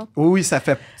des frissons. Oui, ça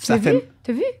fait... T'as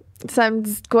vu? Ça me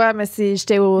dit de quoi, mais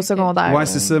j'étais au secondaire. Ouais,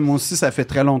 c'est ça. Moi aussi, ça fait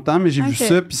très longtemps, mais j'ai vu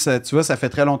ça, puis tu vois, ça fait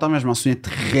très longtemps, mais je m'en souviens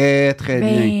très, très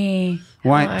bien.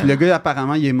 Ouais, puis le gars,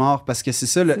 apparemment, il est mort parce que c'est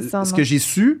ça, ce que j'ai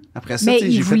su. Après ça, mais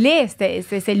il voulait,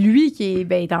 c'est lui qui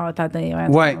est...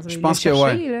 ouais, je pense que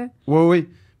ouais. Oui.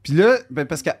 Puis là, ben,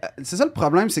 parce que c'est ça le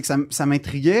problème, c'est que ça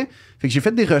m'intriguait. Fait que j'ai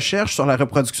fait des recherches sur la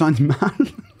reproduction animale.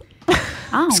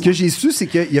 Ce que j'ai su, c'est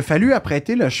qu'il a fallu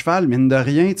apprêter le cheval, mine de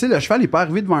rien. Tu sais, le cheval n'est pas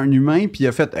arrivé devant un humain, puis il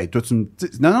a fait, hey, toi,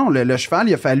 non, le cheval,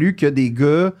 il a fallu que des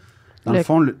gars, dans le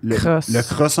fond, le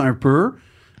crossent un peu.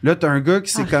 Là, t'as un gars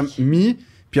qui s'est comme mis,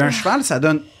 puis un cheval, ça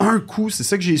donne un coup. C'est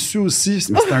ça que j'ai su aussi.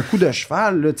 Mais c'est un coup de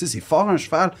cheval, là. Tu sais, c'est fort un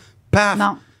cheval. Paf!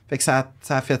 Non. Fait que ça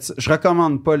a fait ça. Je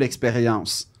recommande pas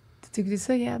l'expérience. T'as écouté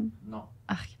ça, Gab? Non.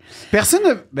 Personne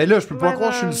ne... Ben là, je peux pas croire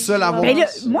que je suis le seul à voir. Ben là,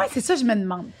 moi, c'est ça, je me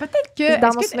demande. Peut-être que...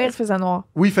 Dans mon souvenir, il faisait noir.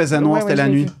 Oui, il faisait noir, c'était la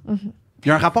nuit. Mm-hmm. Il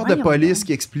y a un rapport de police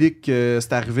qui explique que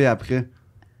c'est arrivé après.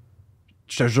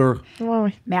 Je te jure.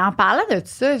 Ouais. Mais en parlant de tout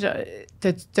ça,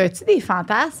 t'as-tu des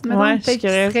fantasmes? Ouais, peut-être qui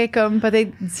seraient comme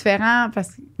peut-être différents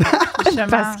parce que.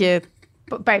 Parce que.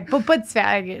 Pas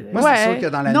différents. Moi, c'est sûr que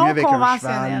dans la nuit avec un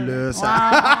cheval, là,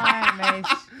 ça... Ouais,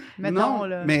 mais mettons, non,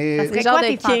 là. mais... C'est genre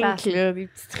de kink, là, des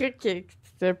petits trucs qui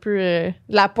c'est un peu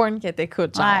la porn que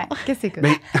t'écoutes, genre. Ouais, qu'est-ce que c'est que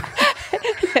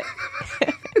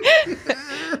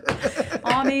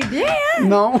On est bien, hein?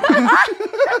 Non.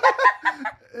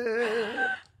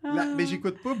 Mais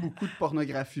j'écoute pas beaucoup de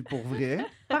pornographie pour vrai.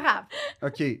 Pas grave.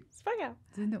 OK. C'est pas grave.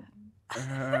 Dis-nous.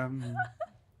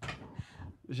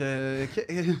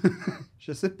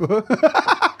 Je sais pas.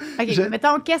 OK,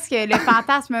 mettons, qu'est-ce que le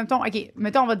fantasme, mettons,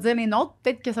 on va te dire les nôtres,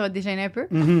 peut-être que ça va te déchaîner un peu.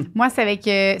 Mm-hmm. Moi, c'est avec,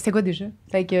 c'est quoi déjà?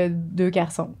 C'est avec 2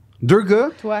 garçons. 2 gars?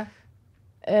 Toi?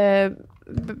 Ouais.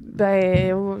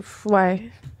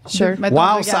 Sure.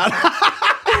 Wow, ça...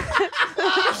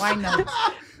 Why not?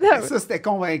 Ça, c'était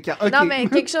convaincant. Okay. Non, mais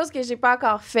quelque chose que j'ai pas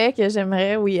encore fait, que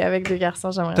j'aimerais, oui, avec 2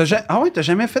 garçons, j'aimerais. Ah oui, t'as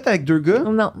jamais fait avec 2 gars?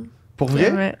 Non. Pour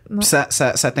vrai? Non. Puis ça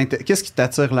qu'est-ce qui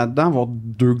t'attire là-dedans, avoir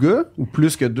 2 gars ou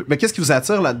plus que 2? Mais qu'est-ce qui vous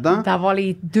attire là-dedans? D'avoir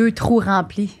les 2 trous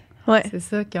remplis. Ouais. C'est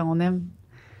ça qu'on aime.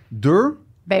 2?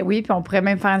 Ben oui, puis on pourrait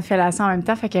même faire une fellation en même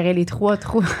temps, fait qu'il y aurait les 3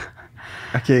 trous.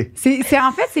 OK. C'est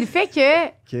le fait que,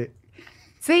 OK. tu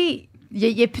sais,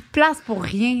 il n'y a plus de place pour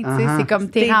rien, tu sais. Uh-huh. C'est comme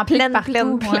t'es rempli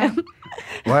partout. Pleine.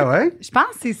 Ouais. Je pense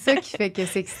que c'est ça qui fait que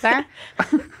c'est excitant.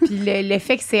 Puis le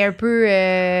fait que c'est un peu...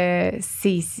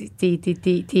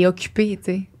 t'es occupé,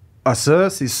 tu sais. Ah, ça,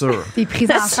 c'est sûr. T'es pris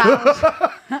en charge.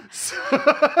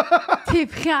 T'es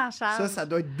pris en charge. Ça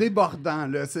doit être débordant,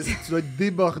 là. Tu dois être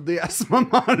débordé à ce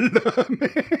moment-là.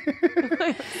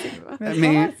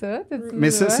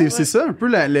 Mais ça, c'est ça, un peu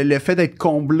le fait d'être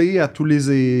comblé à tous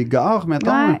les égards,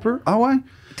 mettons, un peu. Ah ouais?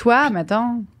 Toi,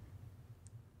 mettons?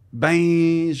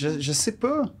 Ben, je sais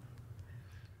pas.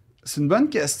 C'est une bonne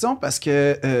question parce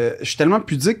que je suis tellement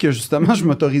pudique que, justement, je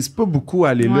m'autorise pas beaucoup à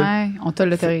aller là. Ouais, on te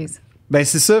l'autorise. Ben,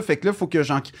 c'est ça. Fait que là, il faut que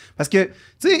Parce que, tu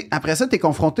sais, après ça, t'es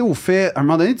confronté au fait... À un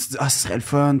moment donné, tu te dis, ce serait le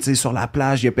fun, tu sais, sur la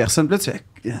plage, il y a personne. Puis là, tu fais,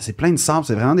 c'est plein de sable,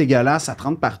 c'est vraiment dégueulasse, ça te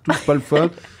rentre partout, c'est pas le fun.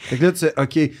 Fait que là, tu sais,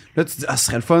 OK. Là, tu te dis, ce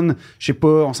serait le fun, je sais pas,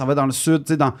 on s'en va dans le sud,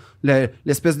 tu sais, dans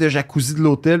l'espèce de jacuzzi de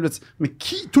l'hôtel. Là, mais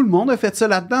tout le monde a fait ça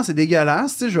là-dedans, c'est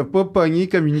dégueulasse, tu sais, je vais pas pogner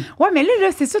comme une... Ouais, mais là,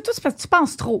 c'est ça, tout, c'est parce que tu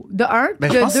penses trop. De un, ben,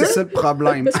 de je pense deux, que c'est ça le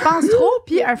problème. Tu penses trop,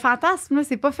 puis un fantasme, là,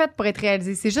 c'est pas fait pour être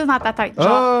réalisé, c'est juste dans ta tête.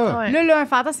 Genre, là, un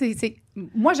fantasme, c'est...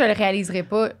 Moi, je le réaliserai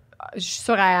pas. Je suis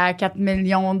sûre à 4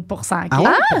 millions de %. Ah ouais?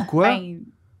 Pourquoi?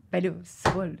 Ben là,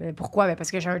 c'est pas. Pourquoi? Ben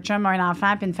parce que j'ai un chum, un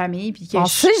enfant, puis une famille. Puis on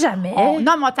sait jamais.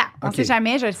 Non, mais attends, on OK. sait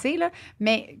jamais, je le sais, là.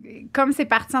 Mais comme c'est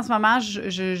parti en ce moment,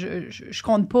 je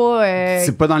compte pas.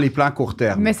 C'est pas dans les plans à court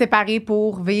terme. Me séparer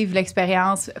pour vivre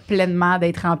l'expérience pleinement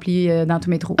d'être rempli dans tous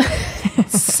mes trous.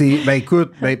 Ben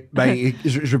écoute,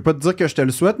 je veux pas te dire que je te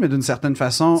le souhaite, mais d'une certaine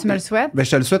façon. Tu me le souhaites? Ben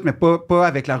je te le souhaite, mais pas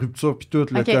avec la rupture puis tout.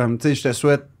 Là, OK. comme, tu sais, je te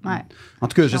souhaite. Ouais. En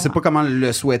tout cas, je sais pas comment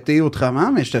le souhaiter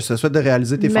autrement, mais je te souhaite de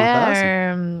réaliser tes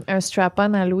fantasmes. Un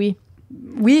strap-on à Louis.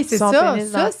 Oui, c'est Son ça.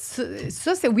 pénis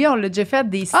Ça, c'est oui, on l'a déjà fait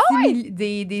des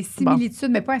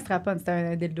similitudes, mais pas un strap-on, c'était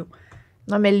un dildo.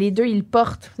 Non, mais les deux, ils le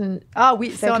portent. Ah oui,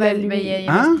 Fait ça, on que a lui- lui.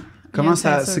 Hein? Comment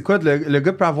ça? ça. C'est quoi? Le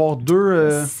gars peut avoir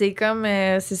 2. C'est comme,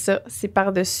 c'est ça, c'est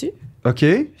par-dessus. OK.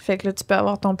 Fait que là, tu peux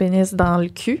avoir ton pénis dans le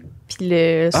cul, puis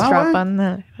le Ah, strap-on.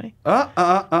 Ouais.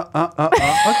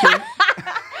 OK.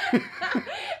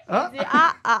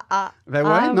 Ben ouais,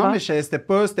 Ah, non, bon. mais c'était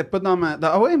pas dans ma.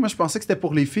 Ah ouais, moi je pensais que c'était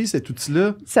pour les filles, cet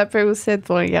outil-là. Ça peut aussi être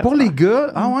pour les garçons. Pour les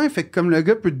gars, ah ouais, fait que comme le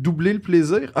gars peut doubler le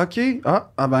plaisir. OK.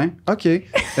 OK.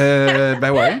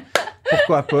 Ben ouais.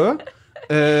 Pourquoi pas?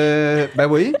 Ben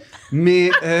oui.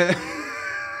 Mais.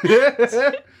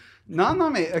 Non,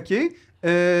 mais OK.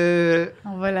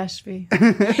 On va l'achever. Tu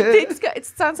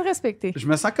te sens respecté. Je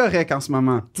me sens correct en ce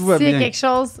moment. Tout va S'il y bien. a quelque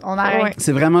chose, on arrête. Ouais.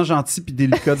 C'est vraiment gentil puis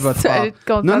délicat de votre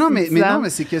part. Non, mais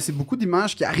c'est que c'est beaucoup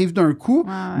d'images qui arrivent d'un coup.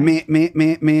 Ouais. Mais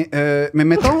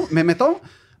mettons,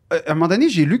 à un moment donné,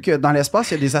 j'ai lu que dans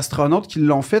l'espace, il y a des astronautes qui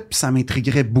l'ont fait, puis ça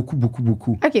m'intriguerait beaucoup.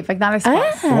 OK, fait que dans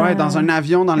l'espace. Ouais, dans un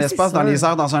avion, dans l'espace, c'est dans sûr. les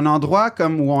airs, dans un endroit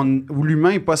comme où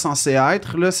l'humain n'est pas censé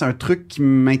être, là, c'est un truc qui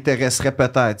m'intéresserait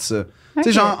peut-être, ça. Tu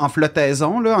sais, genre en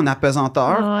flottaison, là, en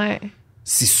apesanteur, Ouais.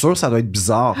 c'est sûr ça doit être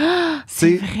bizarre.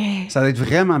 C'est Tu sais, vrai. ça doit être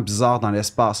vraiment bizarre dans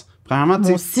l'espace. Premièrement, tu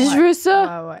Moi aussi, je veux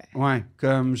ça. Ouais,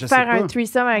 comme, je sais Faire pas. un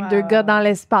threesome avec 2 gars dans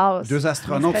l'espace. 2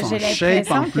 astronautes Parce que en j'ai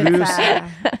shape en l'impression plus.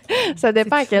 que Ça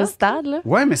dépend à C'est quel ça. stade, là.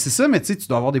 Ouais, mais c'est ça, mais tu sais, tu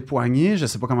dois avoir des poignées, je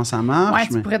sais pas comment ça marche. Ouais,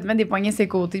 tu mais... pourrais te mettre des poignets sur les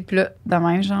côtés, puis là, de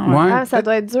même, genre. Ouais. Ah, ça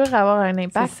doit être dur à avoir un C'est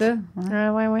impact. ça.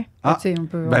 Ouais. Ah, Tu sais, on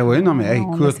peut, ben oui, non, mais hey,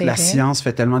 on écoute, la essaierait. science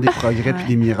fait tellement des progrès puis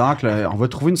des miracles. On va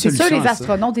trouver une C'est solution. sûr, les à ça.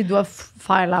 astronautes, ils doivent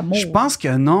faire l'amour. Je pense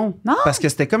que non. Non? Parce que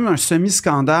c'était comme un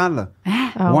semi-scandale.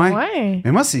 Ah Ouais. ouais.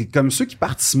 Mais moi, c'est comme ceux qui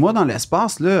partent 6 mois dans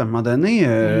l'espace, là. À un moment donné,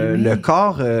 le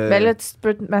corps. Ben là, tu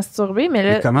peux te masturber, mais là.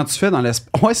 mais comment tu fais dans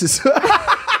l'espace? Ouais, c'est ça.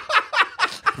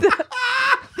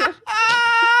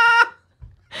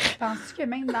 Penses-tu que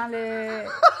même dans le.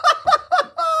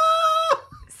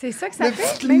 C'est ça que ça Le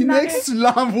fait? petit même dans Kleenex, tu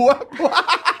l'envoies pas.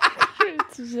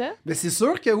 Tu jettes? Mais c'est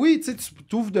sûr que oui, tu sais, tu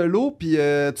t'ouvres de l'eau puis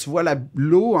tu vois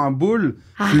l'eau en boule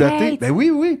Arrête. flotter. Ben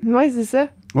oui. Ouais, c'est ça.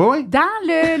 Oui, oui. Dans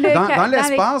le. Dans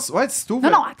l'espace, ouais, tu t'ouvres.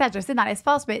 Non, attends, je sais, dans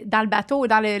l'espace, mais dans le bateau,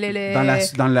 dans le. Dans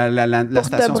la Pour te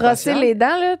station brosser spatiale. les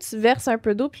dents, là, tu verses un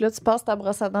peu d'eau, puis là, tu passes ta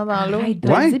brosse à dents dans l'eau. Arrête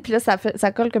donc. Ouais. Puis là,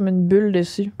 ça colle comme une bulle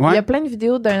dessus. Ouais. Il y a plein de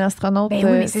vidéos d'un astronaute. Ben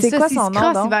oui, mais c'est ça, quoi s'il son se nom?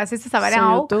 crosse, donc? c'est ça, ça va aller Sur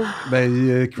en haut. YouTube.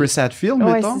 Ben, Chris Hadfield,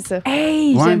 Ouais, mettons. c'est ça.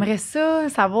 Hey, Ouais. j'aimerais ça,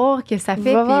 savoir que ça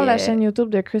fait. Va voir puis, la chaîne YouTube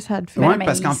de Chris Hadfield. Ouais, mais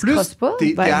parce il qu'en se plus, crosse pas?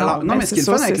 t'es Ben à non, l'en- non, ben mais ce c'est qui est le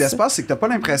sûr, fun avec c'est l'espace, c'est que t'as pas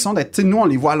l'impression d'être. Tu sais, nous, on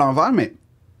les voit à l'envers, mais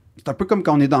c'est un peu comme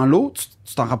quand on est dans l'eau,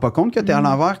 tu t'en rends pas compte que t'es à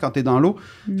l'envers quand t'es dans l'eau.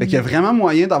 Fait qu'il y a vraiment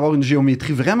moyen d'avoir une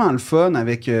géométrie vraiment le fun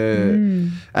avec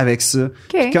ça.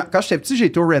 Puis quand j'étais petit, j'ai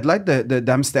été au Red Light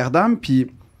d'Amsterdam, puis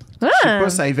je sais pas,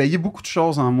 ça a éveillé beaucoup de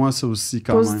choses en moi, ça aussi,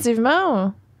 quand même.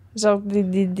 Positivement? Genre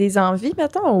des envies,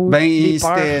 mettons? Ou Ben, des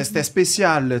peurs? c'était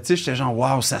spécial, là. Tu sais, j'étais genre,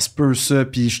 waouh, ça se peut, ça.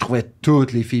 Puis je trouvais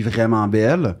toutes les filles vraiment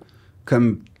belles.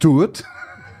 Comme toutes.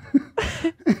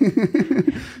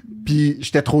 Puis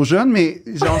j'étais trop jeune, mais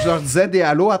genre, je leur disais des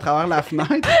allô à travers la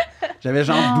fenêtre. J'avais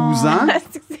genre 12 ans.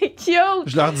 C'est cute!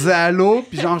 Je leur disais allô,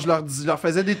 puis genre, je leur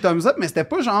faisais des thumbs up, mais c'était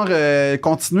pas genre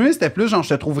continuer, c'était plus genre, je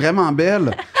te trouve vraiment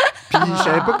belle. Puis je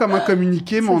savais pas comment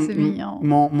communiquer c'est mignon.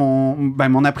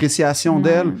 mon appréciation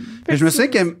d'elle. Puis je me souviens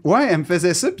qu'elle me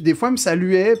faisait ça, puis des fois, elle me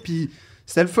saluait, puis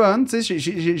c'était le fun, tu sais.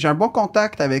 J'ai un bon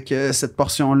contact avec cette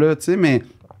portion-là, tu sais, mais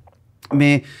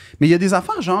il y a des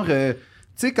affaires genre,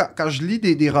 tu sais, quand je lis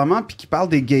des romans puis qui parlent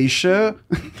des geishas,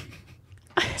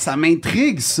 ça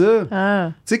m'intrigue, ça.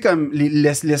 Ah. Tu sais, comme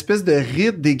l'espèce de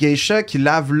rite des geishas qui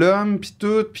lavent l'homme puis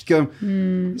tout, puis comme...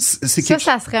 C'est quelque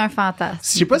Ça serait un fantasme. Je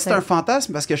sais pas si c'est un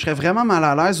fantasme parce que je serais vraiment mal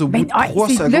à l'aise au bout de 3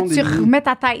 c'est secondes. là que tu remets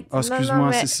ta tête. Ah, excuse-moi, Non,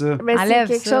 mais- c'est ça. Mais c'est Enlève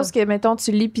quelque ça. chose que, mettons,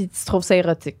 tu lis puis tu trouves ça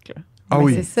érotique. Là. Ah Mais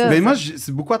oui. c'est ça, Ben ça. moi,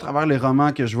 c'est beaucoup à travers les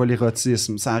romans que je vois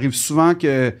l'érotisme. Ça arrive souvent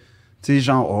que, tu sais,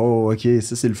 genre, oh, OK,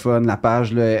 ça c'est le fun, la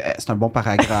page, là, c'est un bon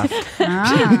paragraphe.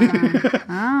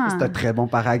 C'est un très bon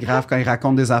paragraphe quand il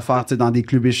raconte des affaires, tu sais, dans des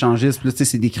clubs échangistes. Puis là, tu sais,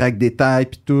 c'est des cracks détails,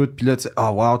 puis tout. Puis là, tu sais, oh,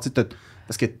 wow, tu sais,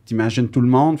 parce que t'imagines tout le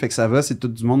monde, fait que ça va, c'est tout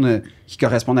du monde qui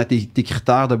correspond à tes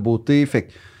critères de beauté, fait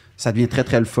que ça devient très,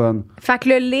 très le fun. Fait que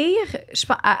le lire, je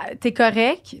pense, t'es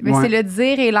correct, mais Ouais. c'est le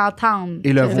dire et l'entendre.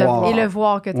 Et le voir. Et le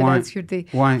voir que t'as de Ouais. la difficulté.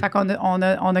 Ouais. Fait qu'on on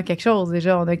a quelque chose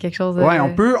déjà, on a quelque chose. Ouais, on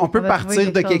peut va partir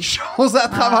trouver de quelque chose à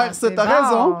travers ça. T'as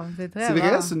raison. C'est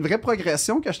vrai, c'est une vraie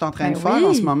progression que je suis en train Ben de faire oui.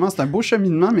 en ce moment. C'est un beau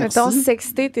cheminement, merci. Mettons,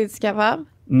 sexter, t'es-tu capable?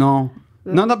 Non.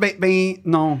 Non,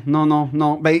 non,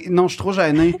 non, je suis trop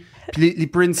gêné. Puis les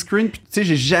print screens, puis tu sais,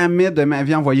 j'ai jamais de ma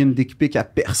vie envoyé une dick pic à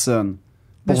personne.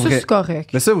 Ben, Pour ça, vrai. c'est correct.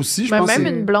 Mais ça aussi, je Mais pense même que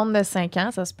c'est... une blonde de 5 ans,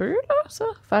 ça se peut, là, ça?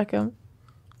 Faire comme...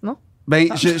 Ben,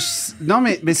 non,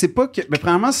 mais c'est pas que... Mais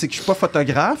premièrement, c'est que je suis pas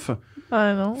photographe.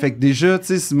 Ah non. Fait que déjà, tu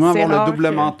sais, si moi, C'est avoir le rare double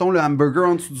que- menton, le hamburger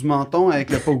en dessous du menton avec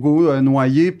le pogo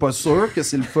noyé, pas sûr que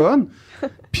c'est le fun.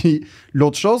 Puis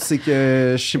l'autre chose, c'est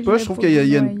que, je sais pas, Le je trouve qu'il y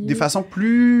a pogo noyé. des façons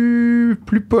plus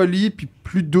polies puis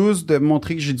plus douces de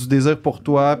montrer que j'ai du désir pour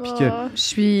toi. Puis que, Ah. Je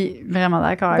suis vraiment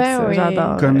d'accord avec Ben ça. oui.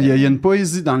 J'adore. comme il y a une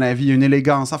poésie dans la vie, il y a une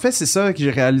élégance. En fait, c'est ça que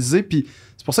j'ai réalisé. Puis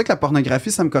c'est pour ça que la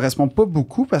pornographie, ça me correspond pas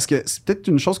beaucoup parce que c'est peut-être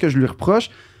une chose que je lui reproche.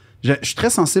 Je suis très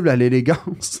sensible à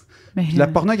l'élégance. Mais, Puis la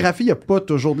pornographie, il n'y a pas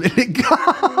toujours de l'élégance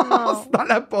Non. dans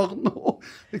la porno.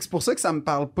 Fait que c'est pour ça que ça me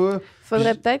parle pas.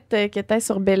 Faudrait peut-être que tu ailles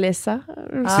sur Bellessa.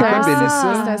 C'est quoi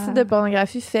Bellessa? C'est un site de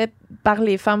pornographie fait par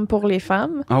les femmes pour les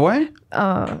femmes. Ah ouais?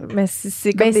 Ah, mais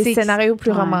c'est comme Ben, des c'est- scénarios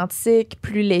plus ouais. romantiques,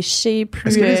 plus léchés, plus...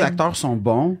 Est-ce que les acteurs sont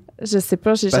bons? Je sais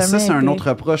pas, j'ai Parce que jamais ça, c'est un été. autre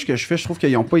reproche que je fais. Je trouve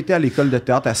qu'ils n'ont pas été à l'école de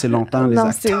théâtre assez longtemps, les Non,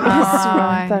 acteurs. c'est Ah, souvent,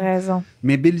 ouais. t'as raison.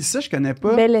 Mais Bellissa, je connais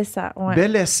pas. Bellessa, ouais.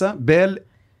 Bellessa. Belle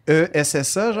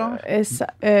E-S-S-A, genre?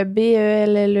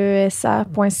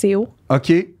 BELLESA.co. OK.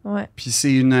 Ouais. Puis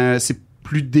c'est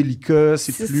plus délicat,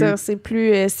 c'est C'est plus... ça, c'est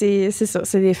plus... c'est ça,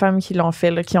 c'est des femmes qui l'ont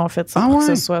fait, là, qui ont fait ça Ah pour ouais?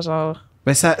 que ce soit genre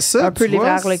Ben ça un peu les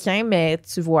vois, verrequins, mais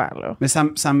tu vois, là. Mais ça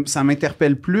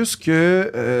m'interpelle plus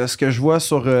que ce que je vois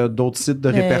sur d'autres sites de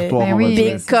répertoire. Ben oui,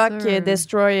 Big Cock,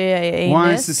 Destroy et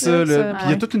ouais, c'est ça. Là. Puis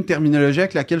il y a toute une terminologie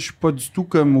avec laquelle je suis pas du tout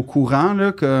comme au courant.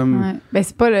 Là, comme... Ouais. Ben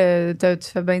c'est pas le... Tu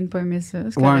fais bien de pas aimer ça.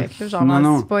 C'est correct. Là, genre,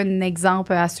 non. C'est pas un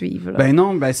exemple à suivre. Là. Ben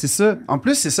non, ben c'est ça. En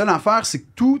plus, c'est ça l'affaire, c'est que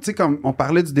tout, tu sais, comme on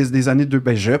parlait des années 2000,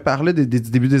 ben je parlais du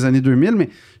début des années 2000, mais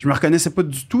je me reconnaissais pas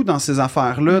du tout dans ces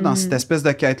affaires-là, dans cette espèce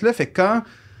de quête-là. Fait que quand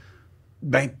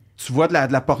ben, tu vois de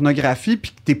la pornographie,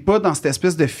 puis que t'es pas dans cette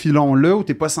espèce de filon-là, où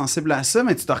t'es pas sensible à ça,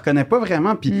 mais tu te reconnais pas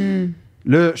vraiment. Puis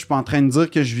là, je suis pas en train de dire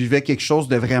que je vivais quelque chose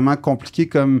de vraiment compliqué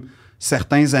comme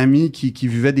certains amis qui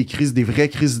vivaient des vraies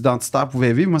crises identitaires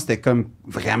pouvaient vivre. Moi, c'était comme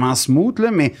vraiment smooth,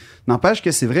 là, mais n'empêche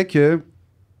que c'est vrai que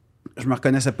je me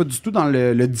reconnaissais pas du tout dans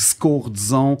le discours,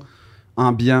 disons,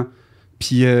 ambiant.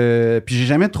 Puis j'ai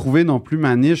jamais trouvé non plus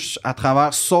ma niche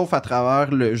sauf à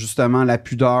travers justement la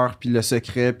pudeur, puis le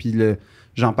secret, puis le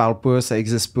j'en parle pas, ça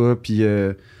existe pas. Puis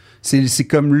c'est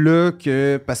comme là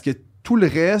que... Parce que tout le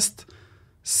reste,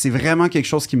 c'est vraiment quelque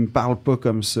chose qui me parle pas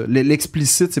comme ça.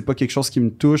 L'explicite, c'est pas quelque chose qui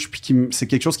me touche, puis c'est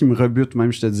quelque chose qui me rebute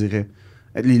même, je te dirais.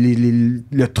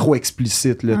 Le trop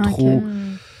explicite, le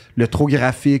trop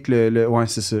graphique, ouais,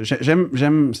 c'est ça. J'aime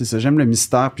le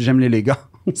mystère, puis j'aime l'élégance.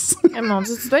 Oh mon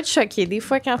Dieu, tu dois être choqué des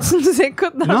fois quand tu nous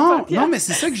écoutes dans le podcast. Non, mais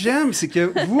c'est ça que j'aime, c'est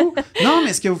que vous... Non,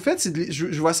 mais ce que vous faites, c'est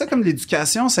je vois ça comme de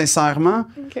l'éducation, sincèrement.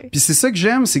 Okay. Puis c'est ça que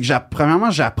j'aime, c'est que premièrement,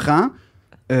 j'apprends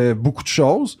beaucoup de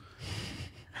choses.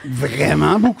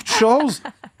 Vraiment beaucoup de choses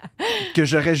que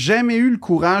j'aurais jamais eu le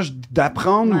courage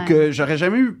d'apprendre ou que j'aurais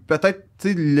jamais eu peut-être,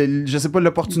 tu sais, je sais pas,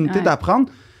 l'opportunité d'apprendre.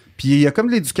 Puis il y a comme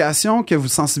de l'éducation que vous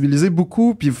sensibilisez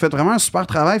beaucoup, puis vous faites vraiment un super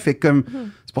travail. Fait comme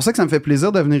c'est pour ça que ça me fait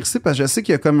plaisir de venir ici, parce que je sais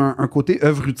qu'il y a comme un côté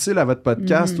œuvre utile à votre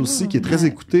podcast aussi, qui est très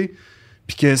écouté.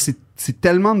 Puis que c'est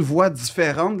tellement de voix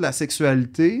différentes de la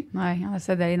sexualité. Oui, on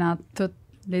essaie d'aller dans toutes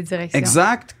les directions.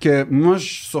 Exact, que moi,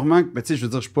 sûrement, ben, tu sais, je veux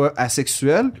dire, je suis pas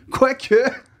asexuel. Quoique,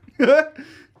 il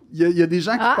y a des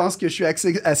gens qui pensent que je suis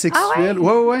asexuel.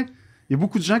 Ouais. Il y a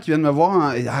beaucoup de gens qui viennent me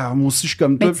voir moi aussi, je suis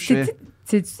comme toi.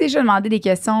 T'es-tu déjà demandé des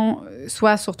questions,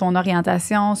 soit sur ton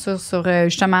orientation, sur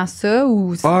justement ça,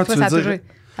 ou toi, ça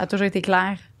a toujours été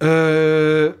clair?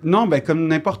 Non, ben comme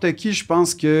n'importe qui, je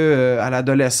pense que à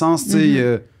l'adolescence, tu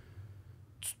sais,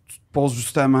 tu te poses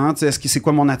justement, tu sais, c'est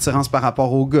quoi mon attirance par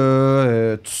rapport aux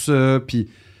gars, tout ça, puis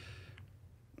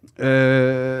tu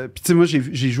sais, moi,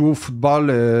 j'ai joué au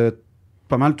football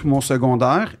pas mal tout mon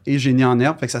secondaire et j'ai né en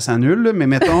herbe, fait que ça s'annule, là, mais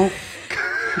mettons...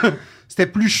 C'était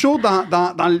plus chaud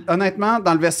honnêtement,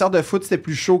 dans le vestiaire de foot, c'était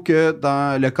plus chaud que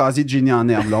dans le casier de génie en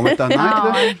herbe. Là, on va être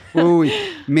honnête. Là. Oui.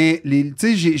 Mais tu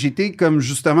sais, j'étais comme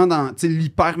justement dans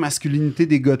l'hyper-masculinité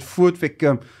des gars de foot. Fait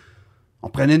que on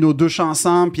prenait nos douches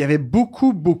ensemble, puis il y avait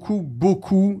beaucoup, beaucoup,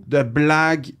 beaucoup de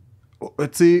blagues, tu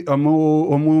sais,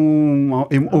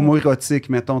 homo-érotiques,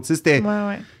 mettons. Tu sais, c'était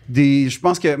des... Je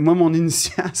pense que moi, mon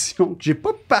initiation, que j'ai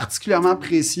pas particulièrement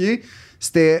appréciée,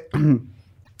 c'était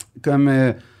comme...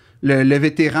 Le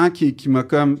vétéran qui m'a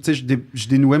comme... Tu sais, je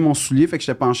dénouais mon soulier, fait que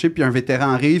j'étais penché, puis un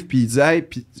vétéran arrive, puis il dit « Hey »,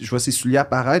 puis je vois ses souliers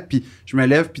apparaître, puis je me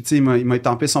lève, puis tu sais, il m'a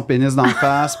étampé son pénis d'en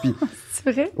face, puis...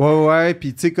 C'est vrai? Ouais,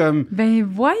 puis tu sais, comme... Ben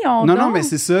voyons donc! Non, mais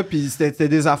c'est ça, puis c'était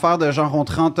des affaires de genre, on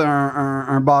te rentre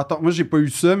un bâton. Moi, j'ai pas eu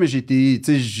ça, mais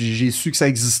j'ai su que ça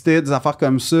existait, des affaires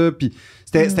comme ça, puis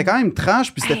c'était quand même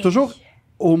trash, puis c'était toujours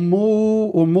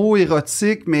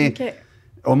homo-érotique, mais... Okay.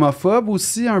 Homophobe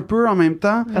aussi, un peu, en même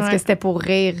temps. Parce que c'était pour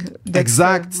rire.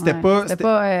 Exact. C'était pas... je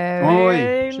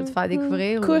vais te faire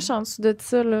découvrir. Une couche en dessous de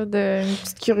ça, là, une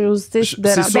petite curiosité. C'est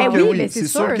sûr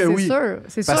que oui.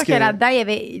 C'est sûr que là-dedans, il y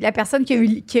avait la personne qui a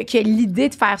l'idée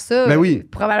de faire ça. Ben oui.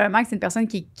 Probablement que c'est une personne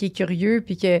qui est curieux,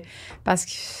 puis que... Parce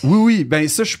que... Oui. Ben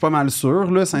ça, je suis pas mal sûr,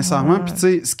 là, sincèrement. Puis tu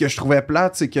sais, ce que je trouvais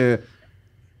plate, c'est que...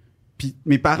 Puis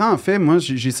mes parents, en fait, moi,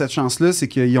 j'ai cette chance-là, c'est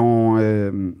qu'il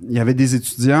y avait des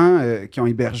étudiants qui ont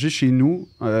hébergé chez nous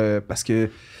parce qu'ils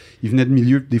venaient de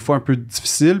milieux des fois un peu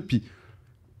difficiles. Puis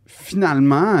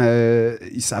finalement,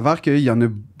 il s'avère qu'il y en a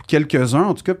quelques-uns,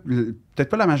 en tout cas, peut-être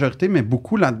pas la majorité, mais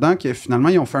beaucoup là-dedans, qui finalement,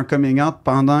 ils ont fait un coming out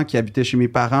pendant qu'ils habitaient chez mes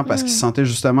parents parce qu'ils se sentaient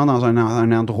justement dans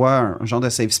un endroit, un genre de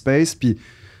safe space. Puis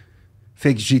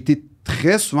fait que j'ai été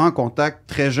très souvent en contact,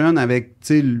 très jeune, avec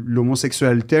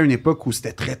l'homosexualité à une époque où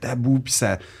c'était très tabou. Puis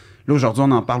ça, là, aujourd'hui,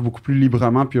 on en parle beaucoup plus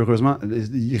librement. Puis heureusement,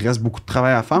 il reste beaucoup de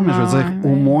travail à faire. Mais je veux dire,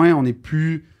 au moins, on n'est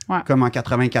plus comme en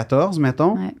 94,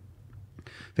 mettons. Ouais.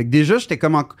 Fait que déjà, j'étais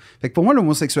comme... Fait que pour moi,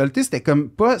 l'homosexualité, c'était comme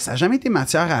pas... Ça n'a jamais été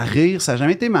matière à rire. Ça n'a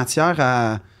jamais été matière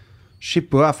à... Je sais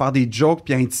pas, à faire des jokes,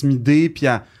 puis à intimider, puis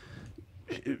à...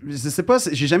 Je sais pas,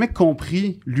 j'ai jamais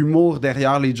compris l'humour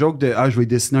derrière les jokes de « Ah, je vais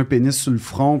dessiner un pénis sur le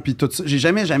front », puis tout ça. J'ai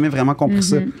jamais vraiment compris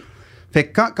ça. Fait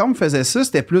que quand on me faisait ça,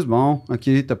 c'était plus, bon, OK,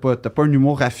 t'as pas un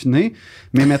humour raffiné,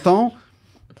 mais mettons...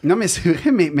 Non, mais c'est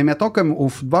vrai, mais mettons comme au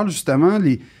football, justement,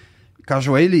 quand je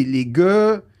voyais les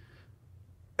gars,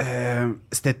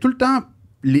 c'était tout le temps...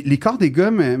 Les corps des gars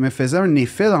me faisaient un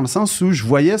effet dans le sens où je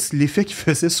voyais l'effet qu'ils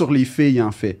faisaient sur les filles,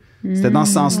 en fait. C'était dans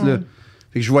ce sens-là.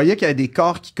 Fait que je voyais qu'il y avait des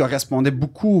corps qui correspondaient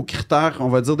beaucoup aux critères, on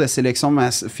va dire, de sélection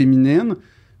féminine.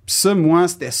 Puis ça, moi,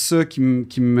 c'était ça qui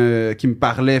me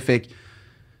parlait. Fait que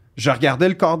je regardais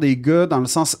le corps des gars dans le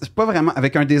sens... C'est pas vraiment...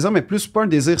 Avec un désir, mais plus pas un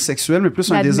désir sexuel, mais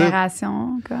plus un désir...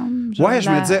 L'admiration, comme... Ouais, je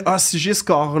me disais, si j'ai ce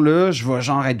corps-là, je vais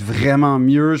genre être vraiment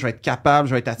mieux, je vais être capable,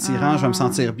 je vais être attirant, je vais me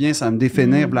sentir bien, ça va me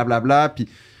définir, blablabla. Puis...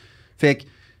 Fait que...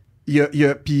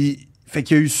 Fait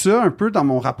qu'il y a eu ça un peu dans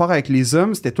mon rapport avec les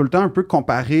hommes. C'était tout le temps un peu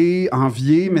comparé,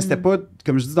 envié, mais c'était pas,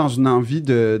 comme je dis, dans une envie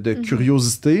de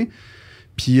curiosité.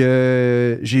 Puis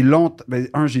j'ai longtemps...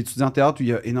 j'ai étudié en théâtre où il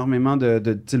y a énormément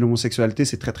de l'homosexualité,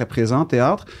 c'est très, très présent en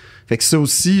théâtre. Fait que ça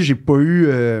aussi, j'ai pas eu...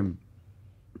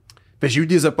 j'ai eu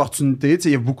des opportunités.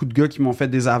 Il y a beaucoup de gars qui m'ont fait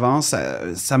des avances.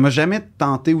 Ça m'a jamais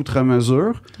tenté outre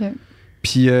mesure. Okay.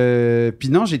 Puis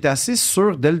non, j'étais assez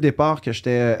sûr dès le départ que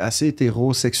j'étais assez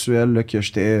hétérosexuel, là, que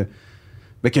j'étais...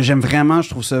 que j'aime vraiment, je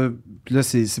trouve ça... Puis là,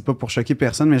 c'est pas pour choquer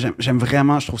personne, mais j'aime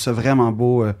vraiment, je trouve ça vraiment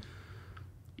beau.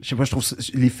 Je sais pas, je trouve ça,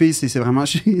 les filles, c'est vraiment...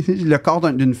 le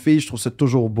corps d'une fille, je trouve ça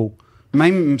toujours beau.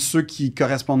 Même ceux qui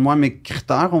correspondent, moi, à mes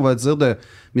critères, on va dire, de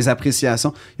mes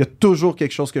appréciations, il y a toujours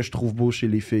quelque chose que je trouve beau chez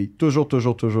les filles. Toujours,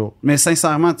 toujours, toujours. Mais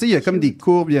sincèrement, tu sais, il y a comme des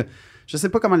courbes, je sais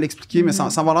pas comment l'expliquer, mais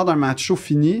sans avoir l'air d'un macho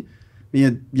fini, mais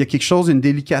il y a quelque chose, une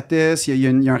délicatesse, il y a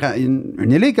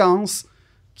une élégance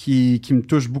qui me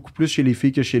touche beaucoup plus chez les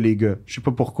filles que chez les gars. Je sais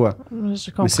pas pourquoi. Je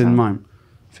comprends. Mais c'est le même.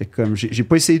 Fait comme, j'ai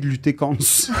pas essayé de lutter contre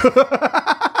ça.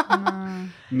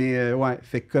 Mais ouais,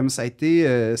 fait comme ça a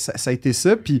été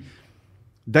ça. Puis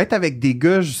d'être avec des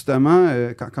gars, justement,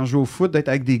 quand je joue au foot, d'être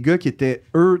avec des gars qui étaient,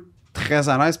 eux, très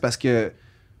à l'aise parce que,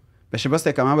 je sais pas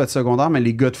c'était comment votre secondaire, mais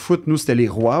les gars de foot, nous, c'était les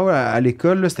rois à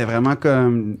l'école. Là, c'était vraiment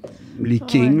comme les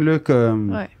kings, là,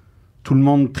 comme tout le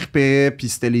monde tripait, puis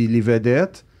c'était les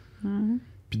vedettes.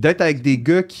 Puis d'être avec des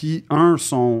gars qui,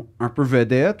 sont un peu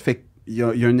vedettes, fait qu'il y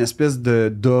a une espèce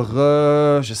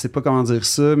d'aura, je sais pas comment dire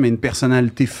ça, mais une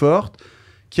personnalité forte,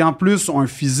 qui en plus ont un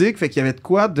physique, fait qu'il y avait de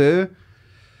quoi de...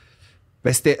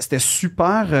 c'était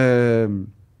super...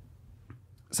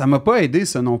 Ça m'a pas aidé,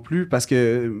 ça non plus, parce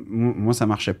que moi, ça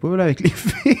marchait pas là, avec les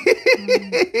filles.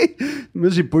 Moi,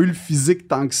 j'ai pas eu le physique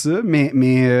tant que ça, mais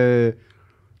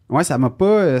ouais, ça m'a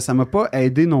pas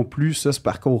aidé non plus, ça, ce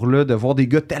parcours-là, de voir des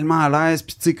gars tellement à l'aise,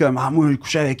 puis tu sais, comme, moi, je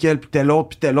couchais avec elle, puis tel autre,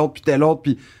 puis tel autre, puis tel autre,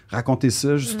 puis raconter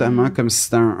ça, justement, comme si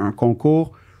c'était un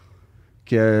concours.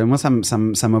 Que moi, ça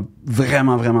m'a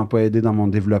vraiment, vraiment pas aidé dans mon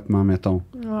développement, mettons.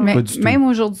 Mais même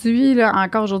aujourd'hui, là,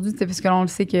 encore aujourd'hui, parce que l'on le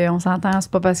sait qu'on s'entend,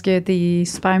 c'est pas parce que t'es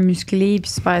super musclé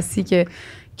puis super assis que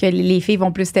les filles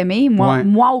vont plus t'aimer.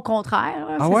 Moi au contraire.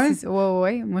 Là,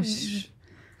 ouais. Moi,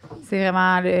 c'est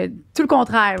vraiment tout le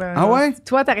contraire. Là, ah ouais?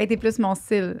 Toi, t'aurais été plus mon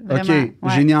style. Vraiment. OK.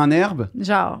 Ouais. Génie en herbe?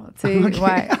 Genre, tu sais,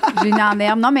 ouais. Génie en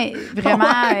herbe. Non, mais vraiment,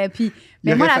 puis...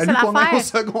 Mais moi, la seule affaire... qu'on aille au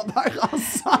secondaire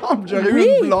ensemble. J'aurais eu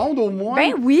une blonde, au moins.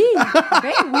 Ben oui.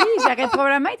 J'aurais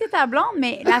probablement été ta blonde,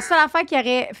 mais la seule affaire qu'il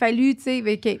aurait fallu, tu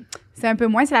sais, c'est un peu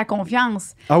moins, c'est la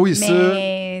confiance. Ah oui, ça.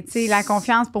 Mais, tu sais, la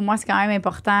confiance, pour moi, c'est quand même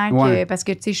important parce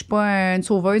que, tu sais, je suis pas une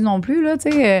sauveuse non plus, là,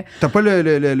 tu sais. T'as pas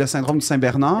le syndrome du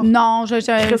Saint-Bernard? Non,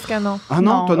 presque non. Ah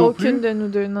non, toi non plus? Aucune de nous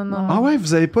deux, non. Ah ouais,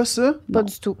 vous avez pas ça? Pas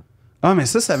du tout. Ah, mais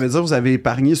ça veut dire que vous êtes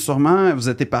épargné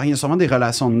sûrement des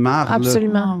relations de marde.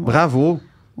 Absolument. Là. Bravo.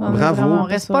 Ouais, bravo. On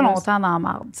reste pas longtemps dans la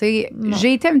marde.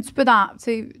 J'ai été un petit peu dans...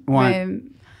 Ouais. Mais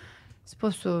c'est pas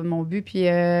ça mon but. Puis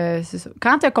c'est ça.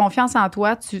 Quand tu as confiance en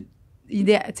toi, tu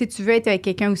veux être avec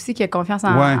quelqu'un aussi qui a confiance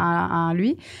en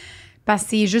lui. Parce que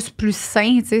c'est juste plus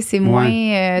sain, tu sais, c'est moins...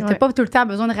 t'as pas tout le temps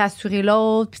besoin de rassurer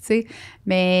l'autre, puis tu sais,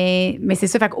 mais c'est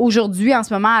ça. Fait qu'aujourd'hui, en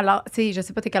ce moment, alors, tu sais, je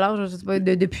sais pas t'es quel âge, je sais pas,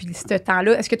 depuis ce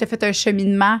temps-là, est-ce que tu as fait un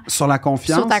cheminement... Sur la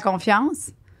confiance? Sur ta confiance?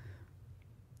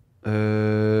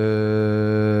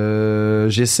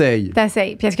 J'essaye.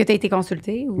 T'essayes. Puis est-ce que tu as été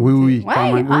consulté? Oui,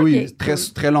 quand même. Okay. Oui, très,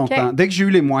 très longtemps. Okay. Dès que j'ai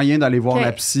eu les moyens d'aller voir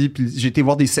la psy, puis j'ai été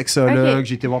voir des sexologues,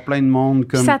 j'ai été voir plein de monde.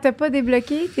 Comme... Ça t'a pas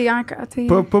débloqué?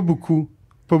 Pas beaucoup.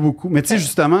 Pas beaucoup. Mais tu sais,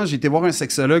 justement, j'ai été voir un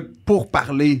sexologue pour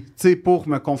parler, tu sais, pour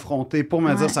me confronter, pour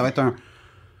me dire ça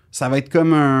va être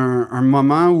comme un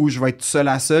moment où je vais être seul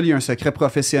à seul, il y a un secret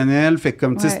professionnel, fait que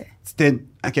comme, tu sais, c'était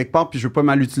à quelque part, puis je veux pas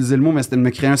mal utiliser le mot, mais c'était de me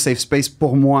créer un safe space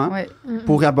pour moi,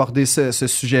 pour aborder ce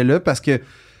sujet-là, parce que,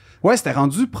 c'était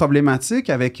rendu problématique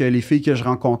avec les filles que je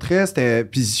rencontrais,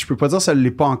 puis je peux pas dire que ça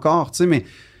l'est pas encore, tu sais, mais,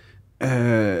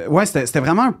 c'était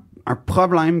vraiment un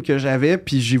problème que j'avais,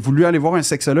 puis j'ai voulu aller voir un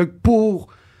sexologue pour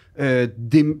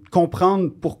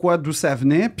comprendre pourquoi, d'où ça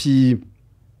venait, puis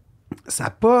ça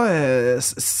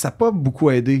n'a pas beaucoup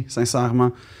aidé,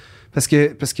 sincèrement. Parce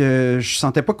que je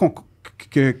sentais pas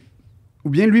que ou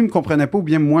bien lui me comprenait pas, ou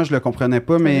bien moi je le comprenais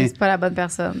pas, mais... C'est pas la bonne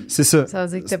personne. C'est ça. Ça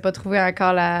veut dire que t'as pas trouvé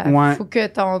encore la... Ouais. Faut que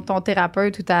ton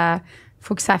thérapeute ou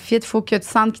faut que ça fitte, faut que tu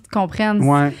sentes qu'ils te comprennent.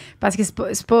 Ouais. Parce que c'est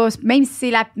pas même si c'est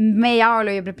la meilleure,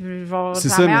 là, genre, c'est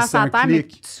la ça, meilleure mais c'est un terre, mais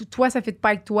clic. toi, ça fit pas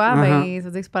avec toi, ben, ça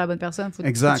veut dire que c'est pas la bonne personne. Faut que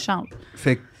tu changes.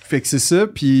 Fait que c'est ça,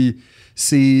 puis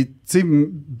c'est... Tu sais,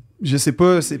 je sais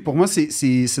pas, pour moi,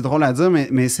 c'est drôle à dire,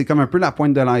 mais c'est comme un peu la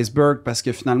pointe de l'iceberg, parce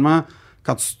que finalement,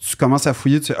 quand tu commences à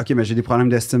fouiller, tu dis, OK, ben j'ai des problèmes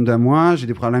d'estime de moi, j'ai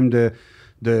des problèmes de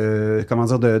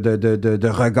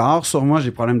regard sur moi, j'ai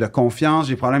des problèmes de confiance,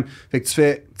 j'ai des problèmes... Fait que tu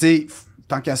fais, tu sais,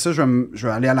 tant qu'à ça, je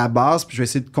vais aller à la base, puis je vais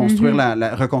essayer de construire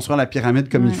reconstruire la pyramide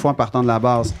comme il faut en partant de la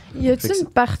base. Y a-t-il une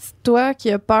partie de toi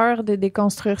qui a peur de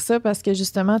déconstruire ça parce que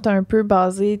justement, t'as un peu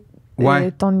basé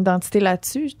ton identité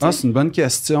là-dessus? T'sais? Ah, c'est une bonne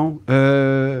question.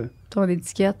 Ton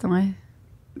étiquette, ouais.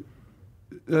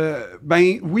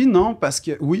 Ben oui, non, parce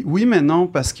que... Oui, mais non,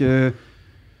 parce que...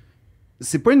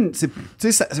 C'est pas une... Tu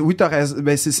sais, oui, t'as raison.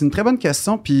 Ben, c'est une très bonne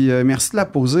question, puis merci de la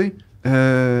poser.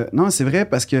 Non, c'est vrai,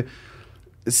 parce que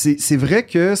c'est vrai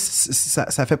que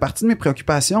ça fait partie de mes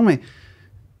préoccupations, mais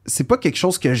c'est pas quelque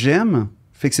chose que j'aime.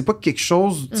 Fait que c'est pas quelque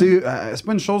chose... Tu sais, c'est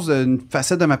pas une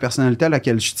facette de ma personnalité à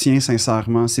laquelle je tiens,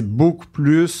 sincèrement. C'est beaucoup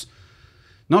plus...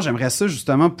 Non, j'aimerais ça,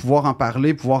 justement, pouvoir en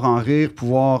parler, pouvoir en rire,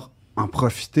 pouvoir en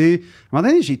profiter. À un moment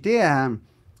donné, j'étais à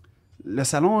le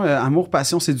salon Amour,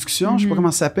 Passion, Séduction. Je sais pas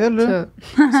comment ça s'appelle. Là.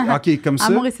 OK, comme ça.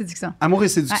 Amour et Séduction. Amour et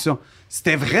Séduction. Ouais.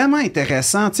 C'était vraiment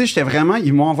intéressant. Tu sais,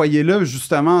 ils m'ont envoyé là,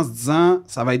 justement, en se disant,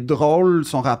 ça va être drôle,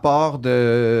 son rapport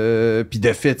de... Puis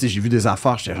de fait, tu sais, j'ai vu des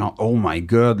affaires, j'étais genre, oh my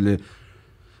God, là.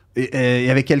 Il y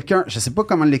avait quelqu'un, je sais pas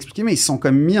comment l'expliquer, mais ils se sont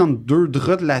comme mis entre deux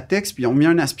draps de latex, puis ils ont mis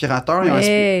un aspirateur.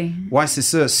 Ouais, c'est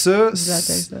ça. Ça,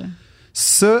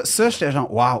 j'étais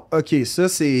genre, wow, OK, ça,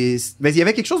 c'est... Ben, il y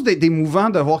avait quelque chose d'émouvant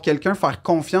de voir quelqu'un faire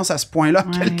confiance à ce point-là à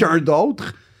quelqu'un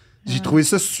d'autre. J'ai trouvé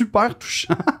ça super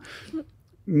touchant.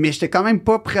 Mais j'étais quand même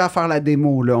pas prêt à faire la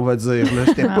démo, là, on va dire. Là.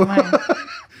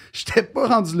 J'étais pas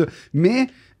rendu là. Mais,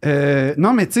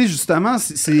 non, mais tu sais, justement,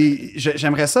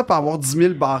 j'aimerais ça pas avoir 10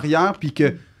 000 barrières, puis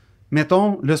que,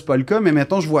 mettons, là, c'est pas le cas, mais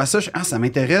mettons, je vois ça, ça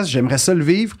m'intéresse, j'aimerais ça le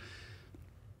vivre.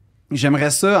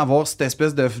 J'aimerais ça avoir cette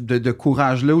espèce de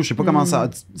courage-là, où je sais pas comment ça...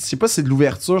 Je sais pas si c'est de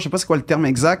l'ouverture, je sais pas c'est quoi le terme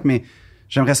exact, mais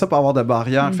j'aimerais ça pas avoir de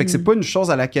barrière. Fait que c'est pas une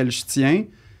chose à laquelle je tiens.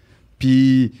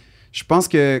 Puis je pense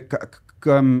que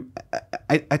comme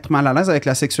être mal à l'aise avec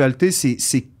la sexualité,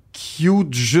 c'est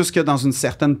cute jusque dans une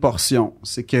certaine portion.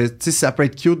 C'est que, tu sais, ça peut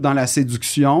être cute dans la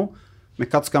séduction, mais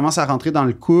quand tu commences à rentrer dans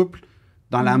le couple,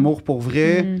 dans l'amour pour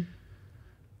vrai...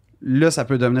 Là, ça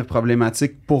peut devenir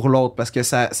problématique pour l'autre parce que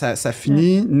ça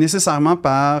finit nécessairement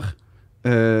par,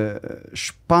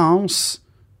 je pense,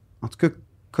 en tout cas,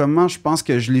 comment je pense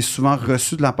que je l'ai souvent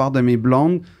reçu de la part de mes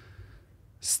blondes,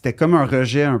 c'était comme un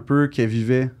rejet un peu qu'elles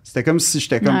vivaient. C'était comme si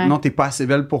j'étais comme, non, t'es pas assez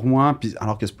belle pour moi, puis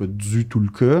alors que c'est pas du tout le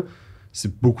cas.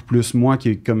 C'est beaucoup plus moi qui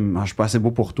est comme, je suis pas assez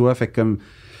beau pour toi. Fait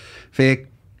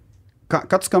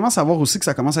quand tu commences à voir aussi que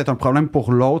ça commence à être un problème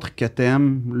pour l'autre que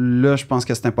t'aimes, là, je pense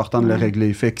que c'est important de le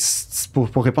régler. Fait que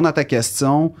pour répondre à ta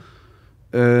question,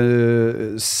 ça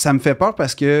me fait peur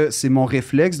parce que c'est mon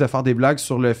réflexe de faire des blagues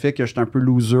sur le fait que je suis un peu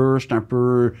loser, je suis un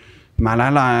peu mal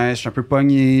à l'aise, je suis un peu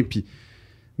pogné,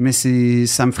 mais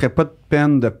ça me ferait pas de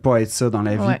peine de pas être ça dans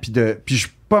la vie. Puis je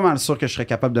suis pas mal sûr que je serais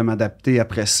capable de m'adapter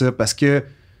après ça parce que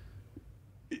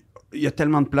il y a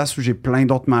tellement de places où j'ai plein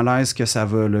d'autres malaises que ça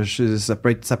va. Là. Ça peut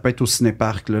être au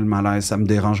ciné-parc, là, le malaise. Ça me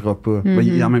dérangera pas.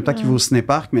 En même temps qu'il va au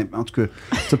ciné-parc, mais en tout cas,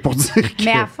 c'est pour dire que...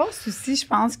 Mais à force aussi, je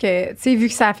pense que, tu sais, vu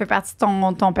que ça fait partie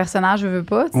de ton personnage, je veux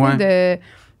pas, tu sais,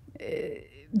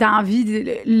 d'envie,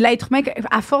 l'être humain,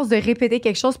 à force de répéter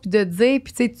quelque chose puis de dire,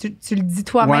 puis tu sais, tu le dis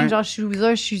toi-même, genre, je suis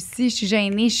loser, je suis ici, je suis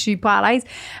gênée, je suis pas à l'aise,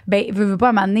 ben, veux pas, à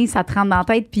un moment donné, ça te rentre dans la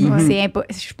tête, puis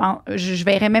je pense, je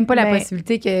verrais même pas la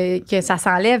possibilité que ça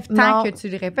s'enlève tant que tu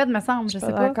le répètes, me semble, je sais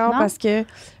pas. D'accord, parce que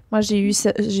moi, j'ai eu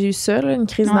ça, là, une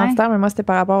crise identitaire, mais moi, c'était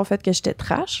par rapport au fait que j'étais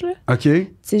trash, là. OK. Tu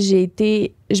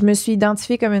sais, je me suis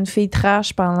identifiée comme une fille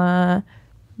trash pendant...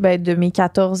 de mes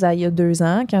 14 à il y a 2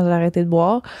 ans, quand j'ai arrêté de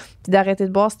boire. Puis d'arrêter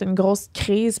de boire, c'était une grosse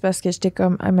crise parce que j'étais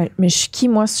comme, mais je suis qui,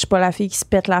 moi, si je suis pas la fille qui se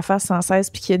pète la face sans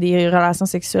cesse puis qui a des relations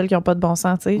sexuelles qui ont pas de bon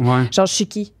sens, tu sais? Genre, je suis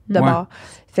qui, de bord?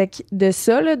 Fait que de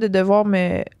ça, là, de devoir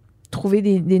me trouver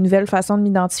des nouvelles façons de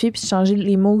m'identifier puis changer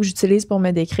les mots que j'utilise pour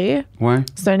me décrire. Ouais.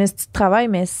 C'est un esti de travail,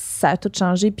 mais ça a tout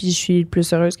changé puis je suis le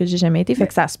plus heureuse que j'ai jamais été. Fait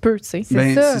que ça se peut, tu sais.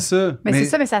 C'est ça. Mais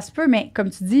ça se peut, mais comme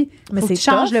tu dis, faut que tu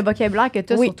changes le vocabulaire que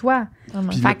tu as sur toi.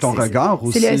 Puis ton regard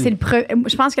aussi.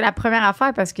 Je pense que la première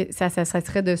affaire, parce que ça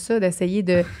serait de ça, d'essayer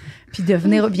de... Puis de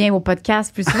venir bien au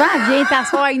podcast plus souvent. Viens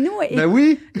t'asseoir avec nous. Et, ben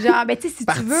oui. Genre, ben tu sais, si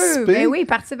tu veux, ben oui,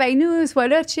 participe avec nous, sois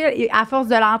là, chill. Et à force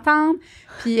de l'entendre,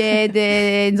 puis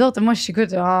nous autres, moi, je t'écoute,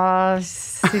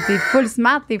 t'es full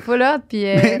smart, t'es full hot, puis...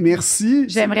 merci.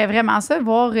 J'aimerais vraiment ça,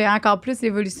 voir encore plus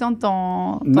l'évolution de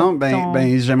ton non,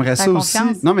 j'aimerais ça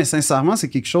confiance. aussi. Non, mais sincèrement, c'est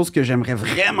quelque chose que j'aimerais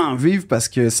vraiment vivre parce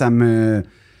que ça me...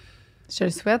 Je le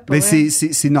souhaite. Mais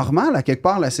c'est normal, à quelque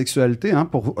part, la sexualité. Hein,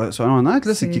 soyons honnêtes,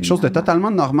 là, c'est quelque chose de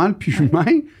totalement normal puis humain,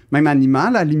 même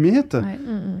animal, à la limite. Ouais.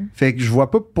 Fait que je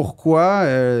vois pas pourquoi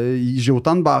j'ai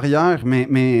autant de barrières,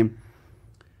 mais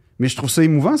je trouve ça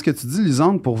émouvant ce que tu dis,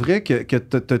 Lisande, pour vrai, que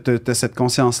t'as cette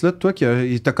conscience-là de toi,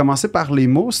 que t'as commencé par les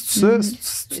mots. C'est ça?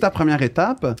 C'est ta première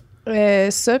étape?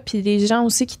 Ça, puis les gens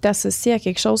aussi qui t'associent à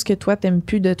quelque chose que toi, t'aimes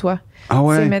plus de toi. Ah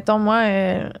ouais? T'sais, mettons, moi...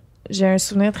 j'ai un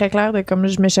souvenir très clair de comme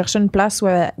je me cherchais une place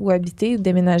où habiter, où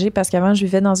déménager, parce qu'avant, je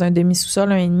vivais dans un demi-sous-sol,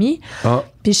 1,5. Ah.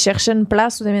 Puis je cherchais une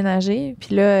place où déménager.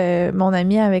 Puis là, mon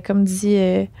ami avait comme dit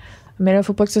mais là,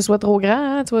 faut pas que ce soit trop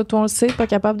grand. Hein? Toi, on le sait, pas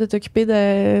capable de t'occuper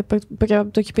pas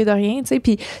capable de t'occuper de rien. T'sais.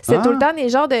 Puis c'était tout le temps des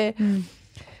genres de...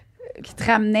 qui te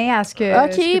ramenaient à ce que...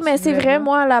 OK, ce que mais tu c'est voulais, vrai, là.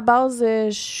 moi, à la base, je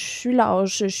suis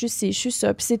lâche, je suis ci, je suis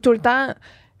ça. Puis c'est tout le temps...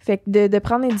 Fait que de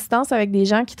prendre des distances avec des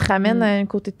gens qui te ramènent à un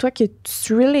côté de toi que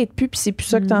tu relates plus puis c'est plus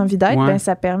ça que tu as envie d'être, Ouais. ben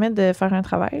ça permet de faire un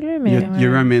travail. Là, mais, Il y a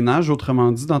eu un ménage,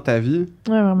 autrement dit, dans ta vie?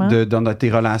 Ouais, vraiment. Dans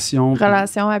tes relations?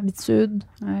 Relations, habitudes.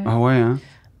 Ouais. Ah ouais, hein?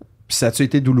 Puis ça a-tu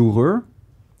été douloureux?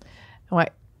 Ouais.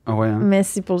 Ah ouais, hein? Mais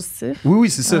c'est positif.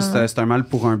 Oui, c'est ça. C'est un mal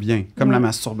pour un bien. Comme la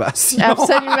masturbation.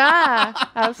 Absolument!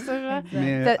 Absolument.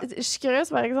 Mais, Je suis curieuse,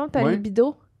 par exemple, ta ouais.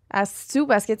 libido, elle se situe où?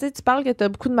 Parce que tu parles que tu as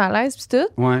beaucoup de malaise puis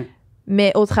tout, ouais.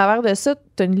 mais au travers de ça,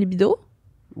 tu as une libido.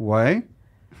 Ouais.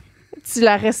 Tu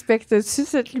la respectes-tu,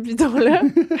 cette libido-là?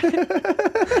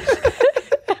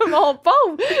 Mon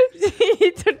pauvre!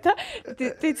 Tout le temps.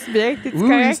 T'es-tu bien? T'es-tu Oui,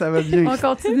 correct? oui, ça va bien. On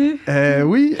continue.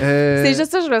 Oui. C'est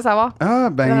juste ça que je voulais savoir. Ah,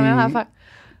 C'est la dernière ben... affaire.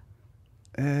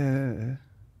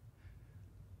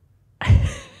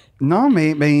 Non,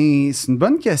 mais c'est une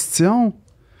bonne question.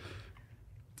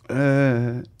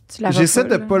 J'essaie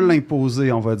de pas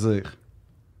l'imposer, on va dire.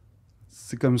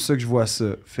 C'est comme ça que je vois ça.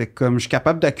 Fait que comme je suis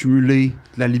capable d'accumuler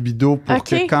de la libido pour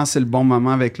que quand c'est le bon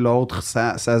moment avec l'autre,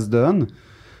 ça se donne.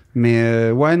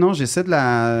 Mais ouais, non, j'essaie de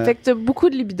la... Fait que t'as beaucoup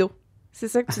de libido. C'est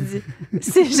ça que tu dis.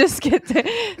 C'est juste que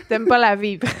t'aimes pas la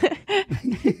vivre.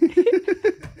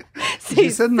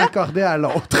 J'essaie de m'accorder à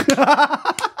l'autre.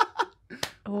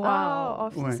 Wow! On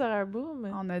finit sur un boom.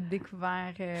 On a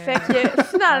découvert... Fait que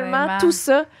finalement, tout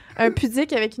ça, un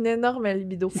pudique avec une énorme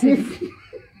libido.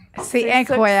 C'est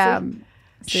incroyable.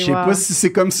 Je sais pas si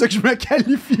c'est comme ça que je me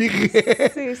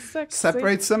qualifierais. C'est ça que ça peut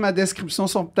être ça, ma description,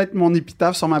 sur peut-être mon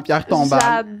épitaphe sur ma pierre tombale.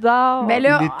 J'adore! Mais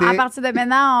là, à partir de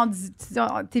maintenant, on dit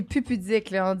t'es plus pudique.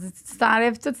 Là. On dit tu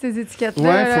t'enlèves toutes ces étiquettes-là.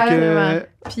 Ouais, faut que...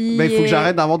 Puis, faut que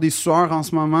j'arrête d'avoir des sueurs en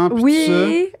ce moment. Puis oui, tout ça,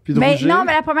 puis de mais rougir. non,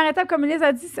 mais la première étape, comme Lise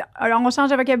a dit, on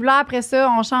change de vocabulaire. Après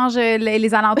ça, on change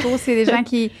les alentours. C'est des gens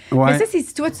qui... Ouais. Mais ça, c'est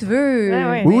si toi, tu veux.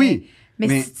 Ouais. Oui.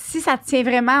 Mais si ça te tient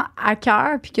vraiment à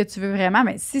cœur puis que tu veux vraiment,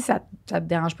 mais si ça te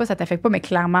dérange pas, ça t'affecte pas, mais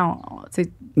clairement,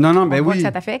 non, on ben voit oui. que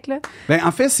ça t'affecte, là. Ben,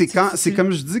 en fait, c'est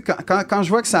comme je dis, quand je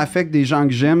vois que ça affecte des gens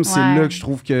que j'aime, c'est là que je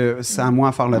trouve que c'est à moi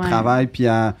à faire le travail puis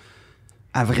à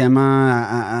vraiment...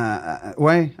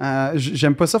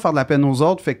 j'aime pas ça faire de la peine aux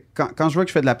autres. Fait que quand je vois que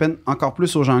je fais de la peine encore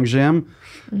plus aux gens que j'aime,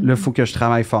 là, il faut que je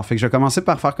travaille fort. Fait que je vais commencer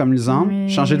par faire comme Lisande,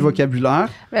 changer de vocabulaire.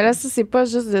 Mais là, ça, c'est pas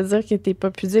juste de dire que t'es pas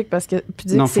pudique, parce que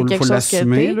pudique, c'est quelque chose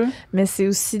que t'es. Là. Mais c'est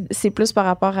aussi, c'est plus par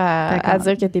rapport à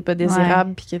dire que t'es pas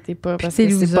désirable puis que t'es pas... Parce que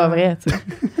c'est pas vrai, tu sais.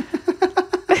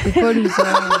 T'es pas loser.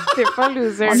 T'es pas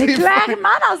loser. On est clairement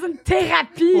dans une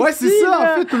thérapie. Ouais, c'est ça,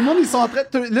 en fait. Tout le monde, ils sont en train...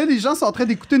 Là, les gens sont en train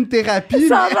d'écouter une thérapie.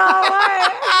 Ça va,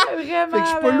 ouais! Vraiment. Fait que je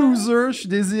suis pas loser, je suis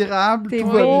désirable, T'es tout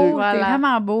va beau, bien. Voilà. t'es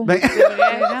vraiment beau. Ben, C'est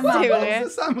vrai, vraiment c'est beau. vrai.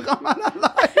 ça me rend mal à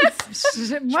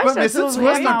l'aise. Moi, Mais ça, tu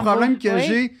vois, c'est un problème que Oui.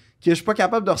 j'ai, que je suis pas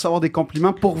capable de recevoir des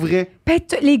compliments pour vrai. Ben,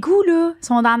 les goûts, là,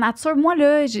 sont dans la nature. Moi,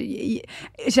 là, j'ai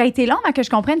été long avant que je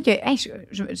comprenne que hey,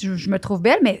 je me trouve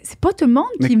belle, mais c'est pas tout le monde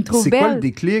qui me trouve belle. C'est quoi le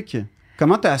déclic?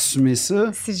 Comment t'as assumé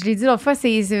ça? Je l'ai dit l'autre fois,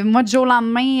 c'est moi, du jour au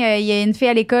lendemain, il y a une fille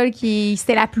à l'école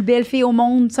c'était la plus belle fille au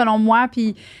monde, selon moi.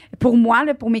 Puis pour moi,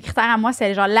 là, pour mes critères à moi,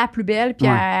 c'est genre la plus belle. Puis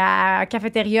à la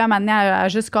cafétéria, maintenant, elle a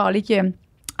juste calé qu'elle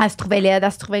Elle se trouvait laide,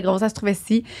 elle se trouvait grosse, elle se trouvait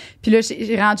ci. Puis là,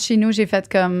 j'ai rentré chez nous, j'ai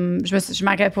fait comme... Je me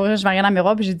regardais dans le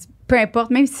miroir, puis j'ai dit, peu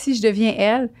importe, même si je deviens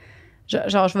elle,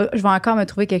 je vais encore me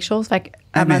trouver quelque chose. Fait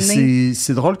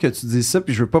c'est drôle que tu dises ça,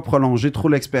 puis je veux pas prolonger trop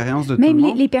l'expérience de tout le monde.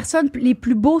 Même les personnes les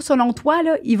plus beaux, selon toi,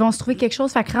 là, ils vont se trouver quelque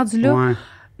chose. Fait que rendu là,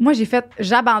 moi, j'ai fait,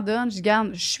 j'abandonne, je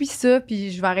garde, je suis ça,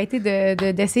 puis je vais arrêter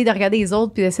d'essayer de regarder les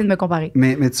autres, puis d'essayer de me comparer.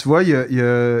 Mais tu vois, il y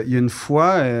a une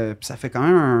fois, puis ça fait quand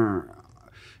même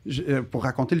pour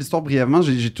raconter l'histoire brièvement,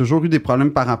 j'ai toujours eu des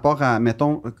problèmes par rapport à,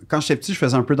 mettons, quand j'étais petit, je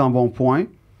faisais un peu d'embonpoint.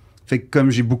 Fait que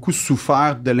comme j'ai beaucoup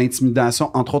souffert de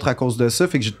l'intimidation, entre autres à cause de ça,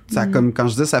 fait que ça, comme quand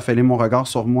je disais, ça a fêlé mon regard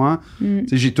sur moi.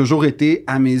 J'ai toujours été,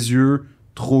 à mes yeux,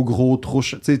 trop gros, trop...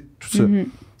 Tu sais, tout ça.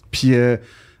 Puis à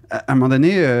un moment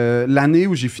donné, l'année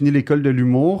où j'ai fini l'école de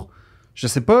l'humour, je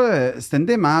sais pas, c'était une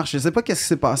démarche, je sais pas qu'est-ce qui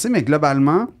s'est passé, mais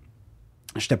globalement,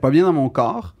 j'étais pas bien dans mon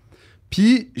corps.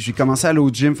 Puis, j'ai commencé à aller au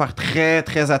gym, faire très,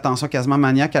 très attention, quasiment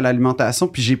maniaque à l'alimentation.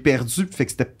 Puis, j'ai perdu, fait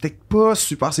que c'était peut-être pas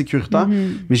super sécuritaire,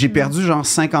 mais j'ai perdu genre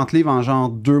 50 livres en genre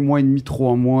 2 mois et demi,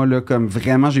 3 mois, là, comme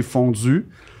vraiment, j'ai fondu.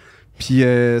 Puis,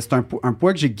 c'est un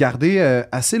poids que j'ai gardé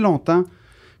assez longtemps.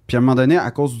 Puis, à un moment donné,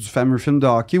 à cause du fameux film de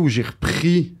hockey où j'ai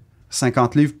repris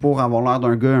 50 livres pour avoir l'air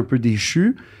d'un gars un peu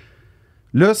déchu,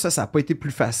 là, ça n'a pas été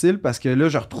plus facile parce que là,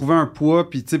 je retrouvais un poids,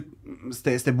 puis tu sais,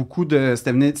 c'était beaucoup de...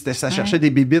 ça cherchait des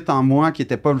bébites en moi qui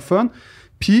n'étaient pas le fun.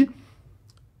 Puis,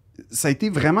 ça a été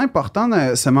vraiment important,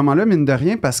 ce moment-là, mine de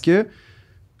rien, parce que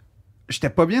j'étais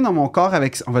pas bien dans mon corps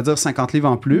avec, on va dire, 50 livres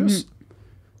en plus.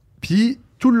 Puis,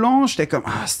 tout le long, j'étais comme,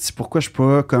 pourquoi je suis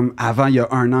pas comme avant, il y a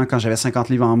 1 an, quand j'avais 50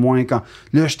 livres en moins, quand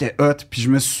là, j'étais hot. Puis, je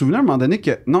me suis souvenu à un moment donné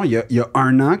que, non, il y a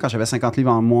 1 an, quand j'avais 50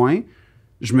 livres en moins,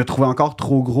 je me trouvais encore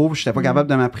trop gros, je n'étais pas capable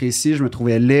de m'apprécier, je me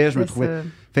trouvais laid,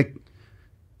 Fait que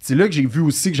c'est là que j'ai vu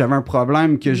aussi que j'avais un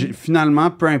problème, que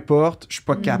finalement, peu importe, je suis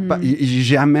pas capable, j'ai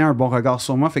jamais un bon regard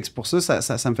sur moi, fait que c'est pour ça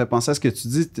me fait penser à ce que tu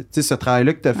dis, tu sais, ce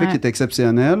travail-là que tu as fait qui est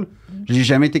exceptionnel, j'ai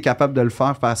jamais été capable de le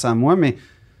faire face à moi, mais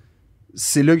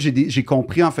c'est là que j'ai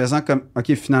compris en faisant comme,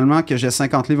 OK, finalement, que j'ai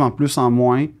 50 livres en plus en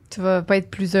moins. Tu vas pas être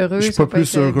plus heureux. Je suis pas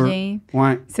plus heureux. Bien.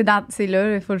 Ouais. C'est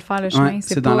là, il faut le faire, le chemin.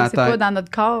 C'est dans la tête. C'est pas dans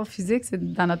notre corps physique,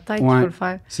 c'est dans notre tête qu'il faut le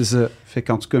faire. C'est ça. Fait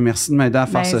qu'en tout cas, merci de m'aider à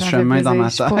faire ce chemin dans ma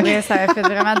tête. Pour vrai, ça a fait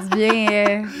vraiment du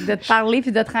bien de te parler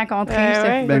puis de te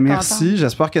rencontrer. Merci.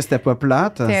 J'espère que c'était pas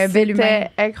plate. C'était un bel humain.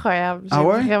 C'était incroyable. J'ai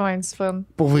vraiment eu du fun.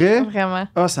 Pour vrai? Vraiment.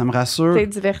 Ça me rassure. C'était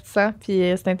divertissant puis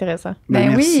c'était intéressant.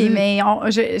 Oui, mais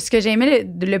ce que j'ai aimé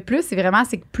le plus, c'est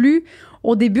que plus...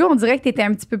 Au début, on dirait que t'étais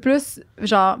un petit peu plus,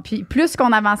 genre, puis plus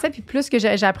qu'on avançait, puis plus que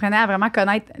j'apprenais à vraiment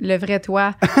connaître le vrai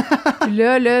toi. Puis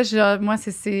là, genre, moi,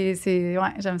 ouais,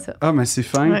 j'aime ça. Mais c'est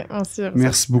fin. Ouais, aussi,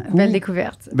 merci beaucoup. Belle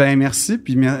découverte. Merci,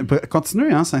 puis continuez,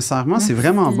 sincèrement, c'est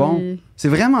vraiment bon. C'est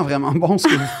vraiment, vraiment bon ce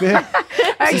que vous faites.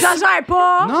 Exagère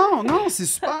pas! Non, c'est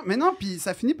super. Mais non, puis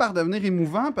ça finit par devenir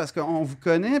émouvant parce qu'on vous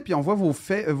connaît, puis on voit vos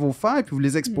faits, puis vous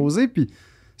les exposez, puis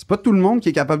c'est pas tout le monde qui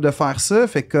est capable de faire ça.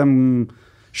 Fait comme...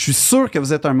 Je suis sûr que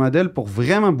vous êtes un modèle pour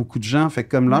vraiment beaucoup de gens. Fait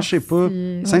que comme lâchez pas.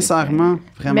 Sincèrement,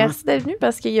 vraiment. Merci d'être venu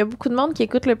parce qu'il y a beaucoup de monde qui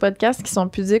écoute le podcast qui sont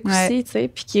pudiques aussi, tu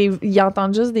sais, puis qui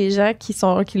entendent juste des gens qui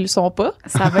le sont pas.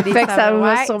 Ça va fait que ça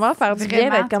va sûrement faire du bien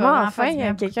d'être comme enfin, il y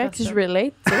a quelqu'un qui je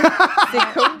relate, tu sais.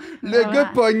 C'est cool. Le gars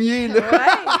pogné, là.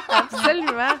 Ouais,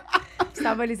 absolument.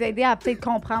 Ça va les aider à peut-être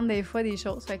comprendre des fois des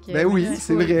choses. Fait que, oui,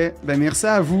 c'est vrai. Merci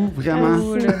à vous, vraiment.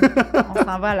 On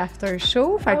s'en va à l'after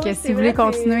show. Fait que si vous voulez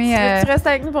continuer... Tu restes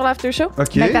avec nous pour l'after show?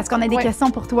 OK. Parce qu'on a des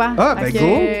questions pour toi. Go!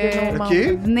 OK.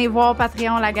 Venez voir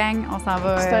Patreon, la gang. On s'en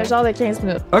va... C'est un genre de 15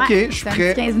 minutes. OK, je suis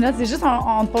prêt. 15 minutes. C'est juste,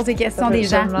 on te pose des questions des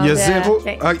gens. Il y a zéro...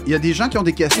 il y a des gens qui ont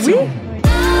des questions? Oui.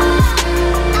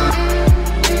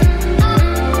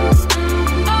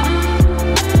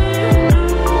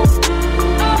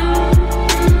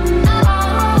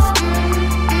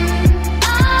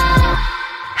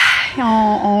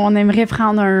 On aimerait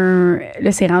prendre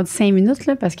Là, c'est rendu 5 minutes,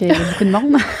 là, parce qu'il y a beaucoup de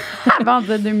monde. Avant, on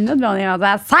disait 2 minutes, mais on est rendu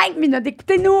à 5 minutes.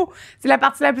 Écoutez-nous! C'est la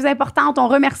partie la plus importante. On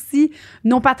remercie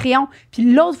nos Patreons.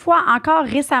 Puis l'autre fois, encore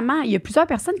récemment, il y a plusieurs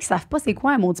personnes qui ne savent pas c'est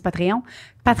quoi un maudit Patreon.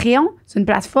 Patreon, c'est une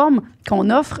plateforme qu'on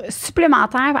offre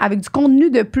supplémentaire avec du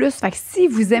contenu de plus. Fait que si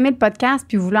vous aimez le podcast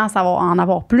puis vous voulez en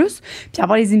avoir plus, puis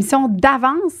avoir les émissions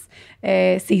d'avance,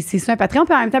 c'est ça un Patreon.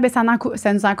 Puis en même temps,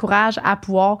 ça nous encourage à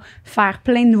pouvoir faire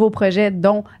plein de nouveaux projets,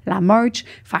 dont la merch,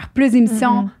 faire plus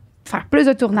d'émissions, faire plus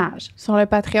de tournages. Sur le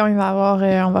Patreon, il va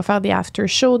avoir, on va faire des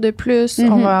after-shows de plus.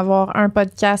 On va avoir un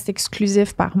podcast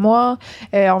exclusif par mois.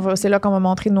 C'est là qu'on va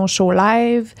montrer nos shows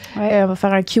live. On va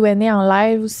faire un Q&A en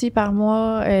live aussi par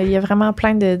mois. Il y a vraiment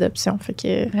plein d'options. Fait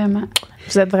que, vraiment.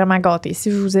 Vous êtes vraiment gâtés. Si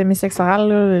vous aimez Sexe oral,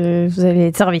 là, vous allez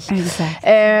être servi.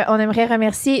 On aimerait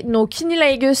remercier nos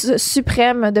cunilingus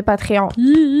suprêmes de Patreon.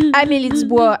 Amélie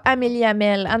Dubois, Amélie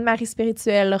Hamel, Anne-Marie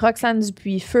Spirituelle, Roxane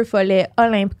Dupuis, Feu Follet,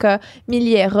 Olympka,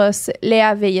 Millie Eros,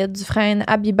 Léa Veillette Dufresne,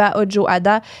 Abiba Ojo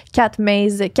Ada, Kat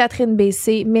Maze, Catherine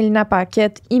Bessé, Mélina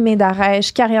Paquette, Imé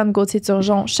Darèche, Carianne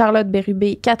Gauthier-Turgeon, Charlotte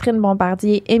Bérubé, Catherine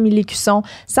Bombardier, Émilie Cusson,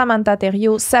 Samantha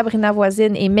Thériault, Sabrina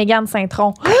Voisine et Mégane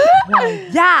Saint-Tron.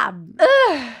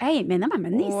 Hey, mais non, mais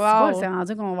maintenant, c'est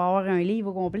rendu qu'on va avoir un livre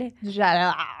au complet.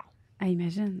 J'adore.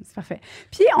 Imagine, c'est parfait.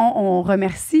 Puis, on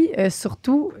remercie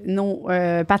surtout nos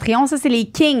Patreons. Ça, c'est les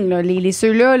kings, là,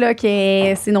 ceux-là, là,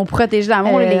 c'est nos protégés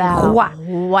d'amour, les rois.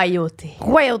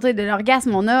 Royauté de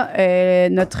l'orgasme. On a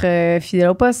notre fidèle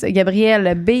au poste,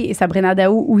 Gabrielle B. et Sabrina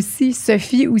Daou aussi,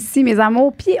 Sophie aussi, mes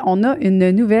amours. Puis, on a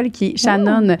une nouvelle qui est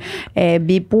Shannon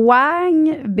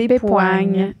Bépoigne.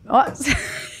 Oh,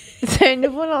 c'est un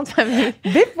nouveau nom de famille.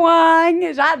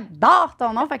 Bépoigne! J'adore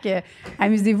ton nom. Fait que,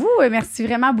 amusez-vous. Merci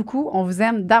vraiment beaucoup. On vous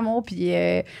aime d'amour. Puis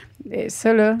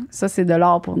ça, là, ça, c'est de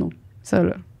l'or pour nous. Ça,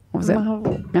 là, on vous aime.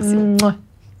 Bravo. Merci. Mouah.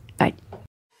 Bye.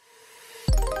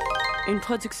 Une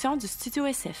production du Studio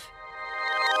SF.